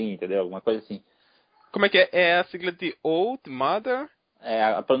lavadinho, entendeu? Alguma coisa assim. Como é que é? É a sigla de Old Mother...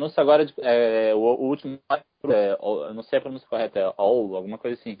 A pronúncia agora, o último, eu não sei a pronúncia correta, é Owl, alguma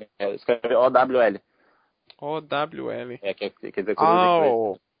coisa assim. Escreve O-W-L. O-W-L. Quer dizer coruja em inglês.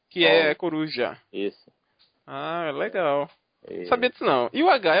 Oh, que é Owl. coruja. Isso. Ah, legal. Não sabia E, disso não. E o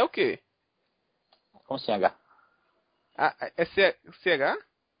H é o quê? como assim H? Ah, é CH?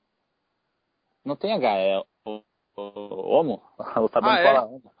 Não tem H, é homo. O sabão Ah, em é? cola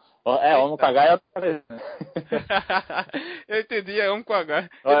homo. Homo com Eita. H é outra vez. Né? Eu entendi, é um com H.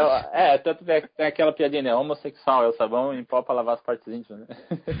 Tanto tem aquela piadinha, né? Homossexual é o sabão em pó pra lavar as partes íntimas, né?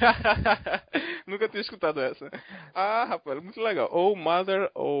 Nunca tinha escutado essa. Ah, rapaz, muito legal. Ou Mother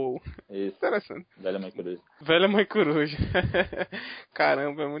ou... Isso. Interessante. Velha mãe coruja. Velha mãe coruja.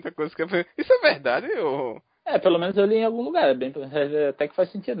 Caramba, é muita coisa que eu... Isso é verdade, ô? Pelo menos eu li em algum lugar. Até que faz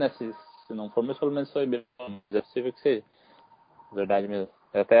sentido, né? Se não for, mas pelo menos foi bem. É possível que seja. Verdade mesmo.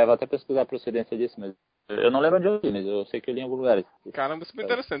 Vou até pesquisar a procedência disso, mas eu não lembro onde eu li, mas eu sei que eu li em algum lugar. Caramba, super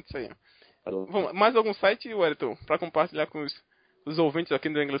interessante isso aí. Mais algum site, Ueritom, pra compartilhar com os ouvintes aqui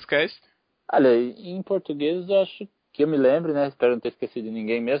do English Cast? Olha, em português eu acho que eu me lembro, né? Espero não ter esquecido de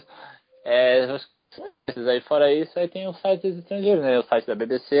ninguém mesmo. Eu acho que são esses aí, fora isso, aí tem os sites estrangeiros, né? O site da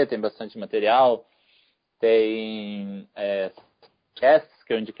BBC tem bastante material, tem casts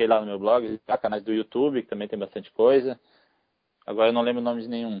que eu indiquei lá no meu blog, canais do YouTube que também tem bastante coisa. Agora eu não lembro o nome de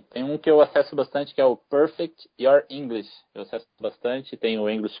nenhum. Tem um que eu acesso bastante, que é o Perfect Your English. Eu acesso bastante. Tem o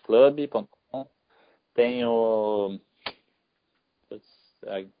englishclub.com. Tem o...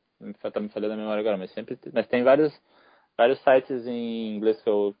 Tá me falhando a memória agora, mas tem vários sites em inglês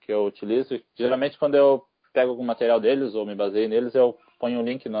que eu utilizo. Geralmente quando eu pego algum material deles ou me baseio neles, eu ponho um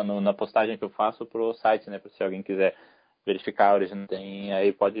link na postagem que eu faço pro site, né? Se alguém quiser verificar a origem,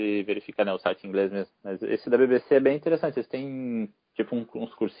 aí pode verificar, né, o site em inglês mesmo. Mas esse da BBC é bem interessante. Eles têm tipo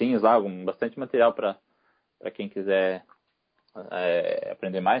uns cursinhos lá, bastante material para quem quiser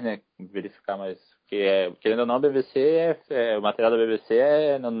aprender mais, né? Verificar mais. Porque, querendo ou não, a BBC, o material da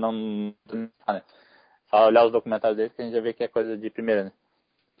BBC né? Só olhar os documentários deles que a gente já vê que é coisa de primeira, né?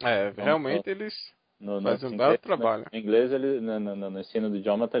 Então, Realmente eles no fazem um belo inglês, trabalho. no inglês no ensino do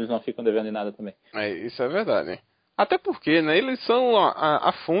idioma, eles não ficam devendo em nada também. Isso é verdade. Até porque, né, eles são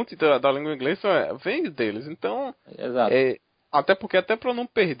a fonte da língua inglesa vem deles. Então, Exato. é, até porque, até para não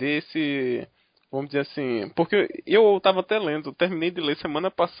perder esse, vamos dizer assim, porque eu estava até lendo, terminei de ler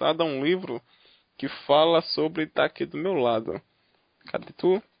semana passada um livro que fala sobre, tá aqui do meu lado. Cadê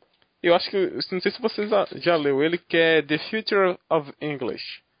tu? Eu acho que, não sei se você já leu ele, que é The Future of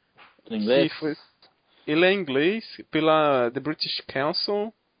English. No Que inglês? foi, ele é em inglês pela The British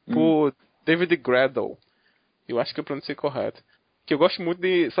Council Hum. por David Gradle. Eu acho que eu pronunciei correto. Que eu gosto muito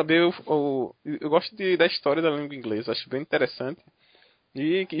de saber eu gosto da história da língua inglesa, acho bem interessante.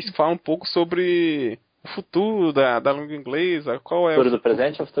 E que isso fala um pouco sobre o futuro da língua inglesa, qual é o Futuro do futuro.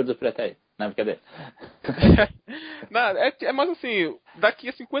 presente ou futuro do pretérito? Não, brincadeira. Não, é mais assim, daqui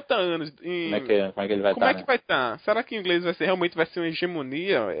a 50 anos, Como é que ele vai como estar, é que né? vai estar? Será que o inglês realmente vai ser uma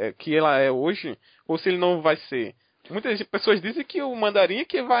hegemonia que ela é hoje? Ou se ele não vai ser? Muitas pessoas dizem que o mandarim é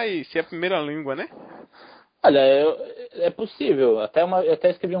que vai ser a primeira língua, né? Olha, é possível. Eu até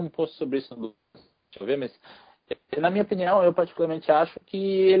escrevi um post sobre isso no. Deixa eu ver, mas na minha opinião, eu particularmente acho que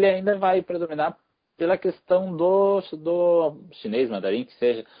ele ainda vai predominar pela questão do chinês, mandarim, que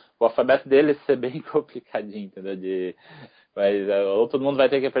seja. O alfabeto dele ser bem complicadinho, entendeu? Ou todo mundo vai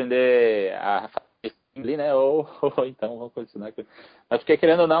ter que aprender a fazer inglês, né? Ou então vão continuar com. Mas porque,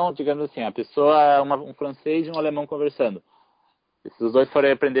 querendo ou não, digamos assim, a pessoa é um francês e um alemão conversando. Se os dois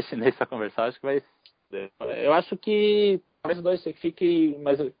forem aprender chinês para conversar, acho que vai. Eu acho que talvez os dois fiquem,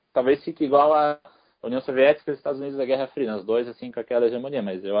 mas talvez fique igual a União Soviética e os Estados Unidos da Guerra Fria, né? Os dois assim com aquela hegemonia,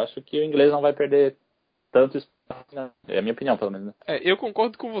 mas eu acho que o inglês não vai perder tanto espaço, né? É a minha opinião, pelo menos, né? Eu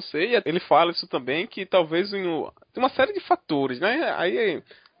concordo com você, e ele fala isso também, que talvez tem uma série de fatores, né? Aí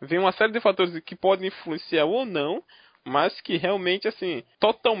vem uma série de fatores que podem influenciar ou não, mas que realmente, assim,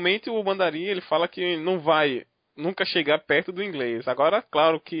 totalmente o mandarim, ele fala que não vai nunca chegar perto do inglês. Agora,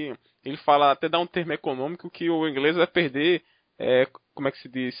 claro que ele fala, até dá um termo econômico, que o inglês vai perder, como é que se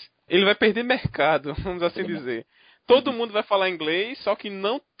diz? Ele vai perder mercado, vamos assim dizer. Todo Uhum. mundo vai falar inglês, só que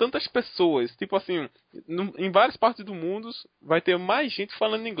não tantas pessoas. Tipo assim, em várias partes do mundo vai ter mais gente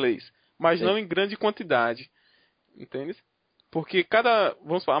falando inglês, mas Sim. não em grande quantidade, entende? Porque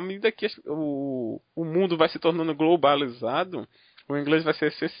vamos falar, à medida que o mundo vai se tornando globalizado, o inglês vai ser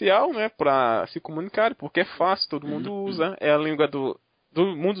essencial, né, para se comunicar, porque é fácil, todo mundo usa, é a língua do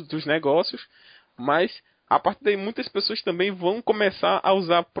mundo dos negócios, mas a partir daí muitas pessoas também vão começar a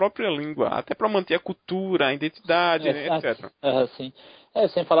usar a própria língua, até para manter a cultura, a identidade, né, etc. Sim.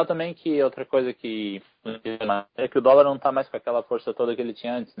 Sem falar também que outra coisa que é que o dólar não tá mais com aquela força toda que ele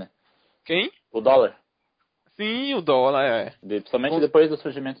tinha antes, né? Quem? O dólar. Sim, o dólar é. Principalmente depois do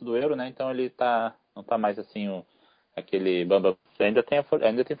surgimento do euro, né? Então ele não tá mais assim aquele bamba. Ainda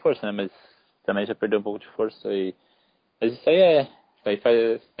tem força, né? Mas também já perdeu um pouco de força mas isso aí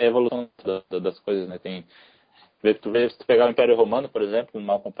faz a evolução das coisas, né? Se tu pegar o Império Romano, por exemplo,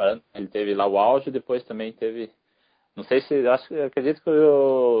 mal comparando, ele teve lá o auge, depois também teve, não sei se, acredito que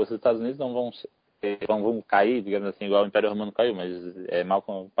os Estados Unidos não vão cair, digamos assim, igual o Império Romano caiu, mas mal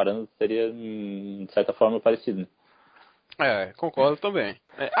comparando seria de certa forma parecido, né? Concordo também.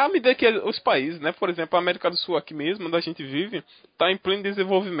 À medida que os países, né, por exemplo, a América do Sul aqui mesmo, onde a gente vive, está em pleno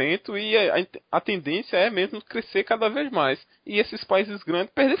desenvolvimento e a tendência é mesmo crescer cada vez mais. E esses países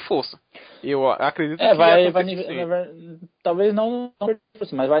grandes perder força. Eu acredito que aconteça sim. Talvez não,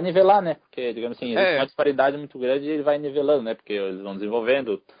 mas vai nivelar, né? Porque, digamos assim, existe uma É, disparidade muito grande e ele vai nivelando, né? Porque eles vão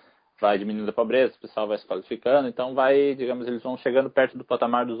desenvolvendo, vai diminuindo a pobreza, o pessoal vai se qualificando, então digamos, eles vão chegando perto do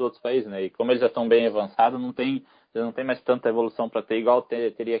patamar dos outros países, né? E como eles já estão bem avançados, não tem mais tanta evolução para ter igual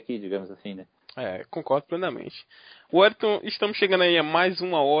teria aqui, digamos assim, né? concordo plenamente. Ueritom, estamos chegando aí a mais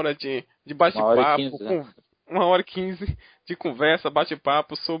uma hora de 1h15, bate-papo, né? com 1h15 de conversa,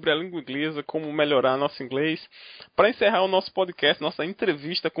 bate-papo sobre a língua inglesa, como melhorar nosso inglês. Para encerrar o nosso podcast, nossa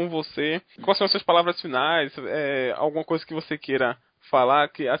entrevista com você, quais são as suas palavras finais? Alguma coisa que você queira falar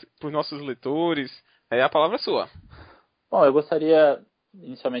para os nossos leitores? A palavra é sua. Bom, eu gostaria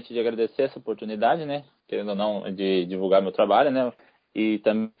inicialmente de agradecer essa oportunidade, né? Querendo ou não, de divulgar meu trabalho, né? E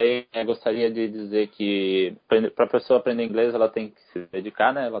também gostaria de dizer que para a pessoa aprender inglês, ela tem que se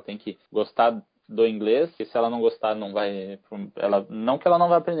dedicar, né? Ela tem que gostar do inglês, que se ela não gostar, não vai. Não que ela não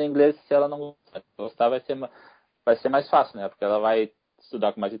vai aprender inglês, se ela não gostar, vai ser mais fácil, né? Porque ela vai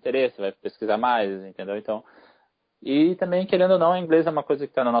estudar com mais interesse, vai pesquisar mais, entendeu? Então, E também, querendo ou não, o inglês é uma coisa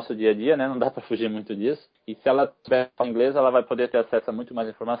que está no nosso dia a dia, né? Não dá para fugir muito disso. E se ela tiver inglês, ela vai poder ter acesso a muito mais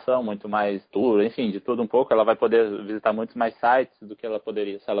informação, muito mais tour, enfim, de tudo um pouco. Ela vai poder visitar muito mais sites do que ela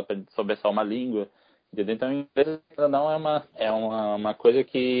poderia se ela souber só uma língua. Entendeu? Então, o inglês não uma coisa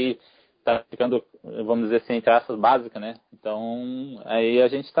que está ficando, vamos dizer assim, entre aspas, básica, né? Então, aí a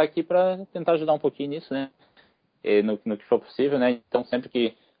gente está aqui para tentar ajudar um pouquinho nisso, né? E no que for possível, né? Então, sempre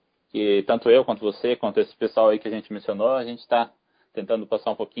que tanto eu quanto você, quanto esse pessoal aí que a gente mencionou, a gente está tentando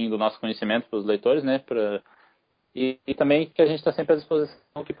passar um pouquinho do nosso conhecimento para os leitores, né? E também que a gente está sempre à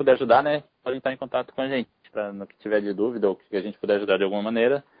disposição, que puder ajudar, né? Pode estar em contato com a gente, para no que tiver de dúvida ou que a gente puder ajudar de alguma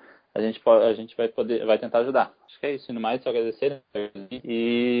maneira, a gente vai tentar ajudar. Acho que é isso. E no mais, só agradecer, né?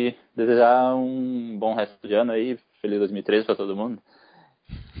 E desejar um bom resto de ano aí, feliz 2013 para todo mundo.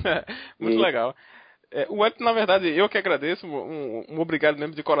 Muito E legal. O Wellington, na verdade, eu que agradeço, um obrigado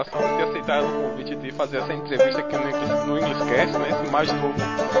mesmo de coração por ter aceitado o convite de fazer essa entrevista aqui no Englishcast, né, esse mais novo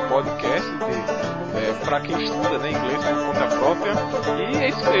podcast para quem estuda, né, inglês por conta própria. E é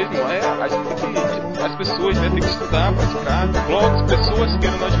isso mesmo, a gente tem que, as pessoas, né, tem que estudar, praticar, blogs, pessoas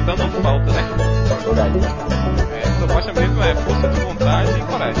querendo ajudar não falta, né? verdade. Só basta mesmo força de vontade e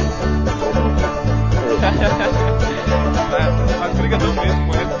coragem. Mas obrigadão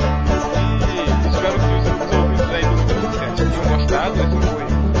mesmo,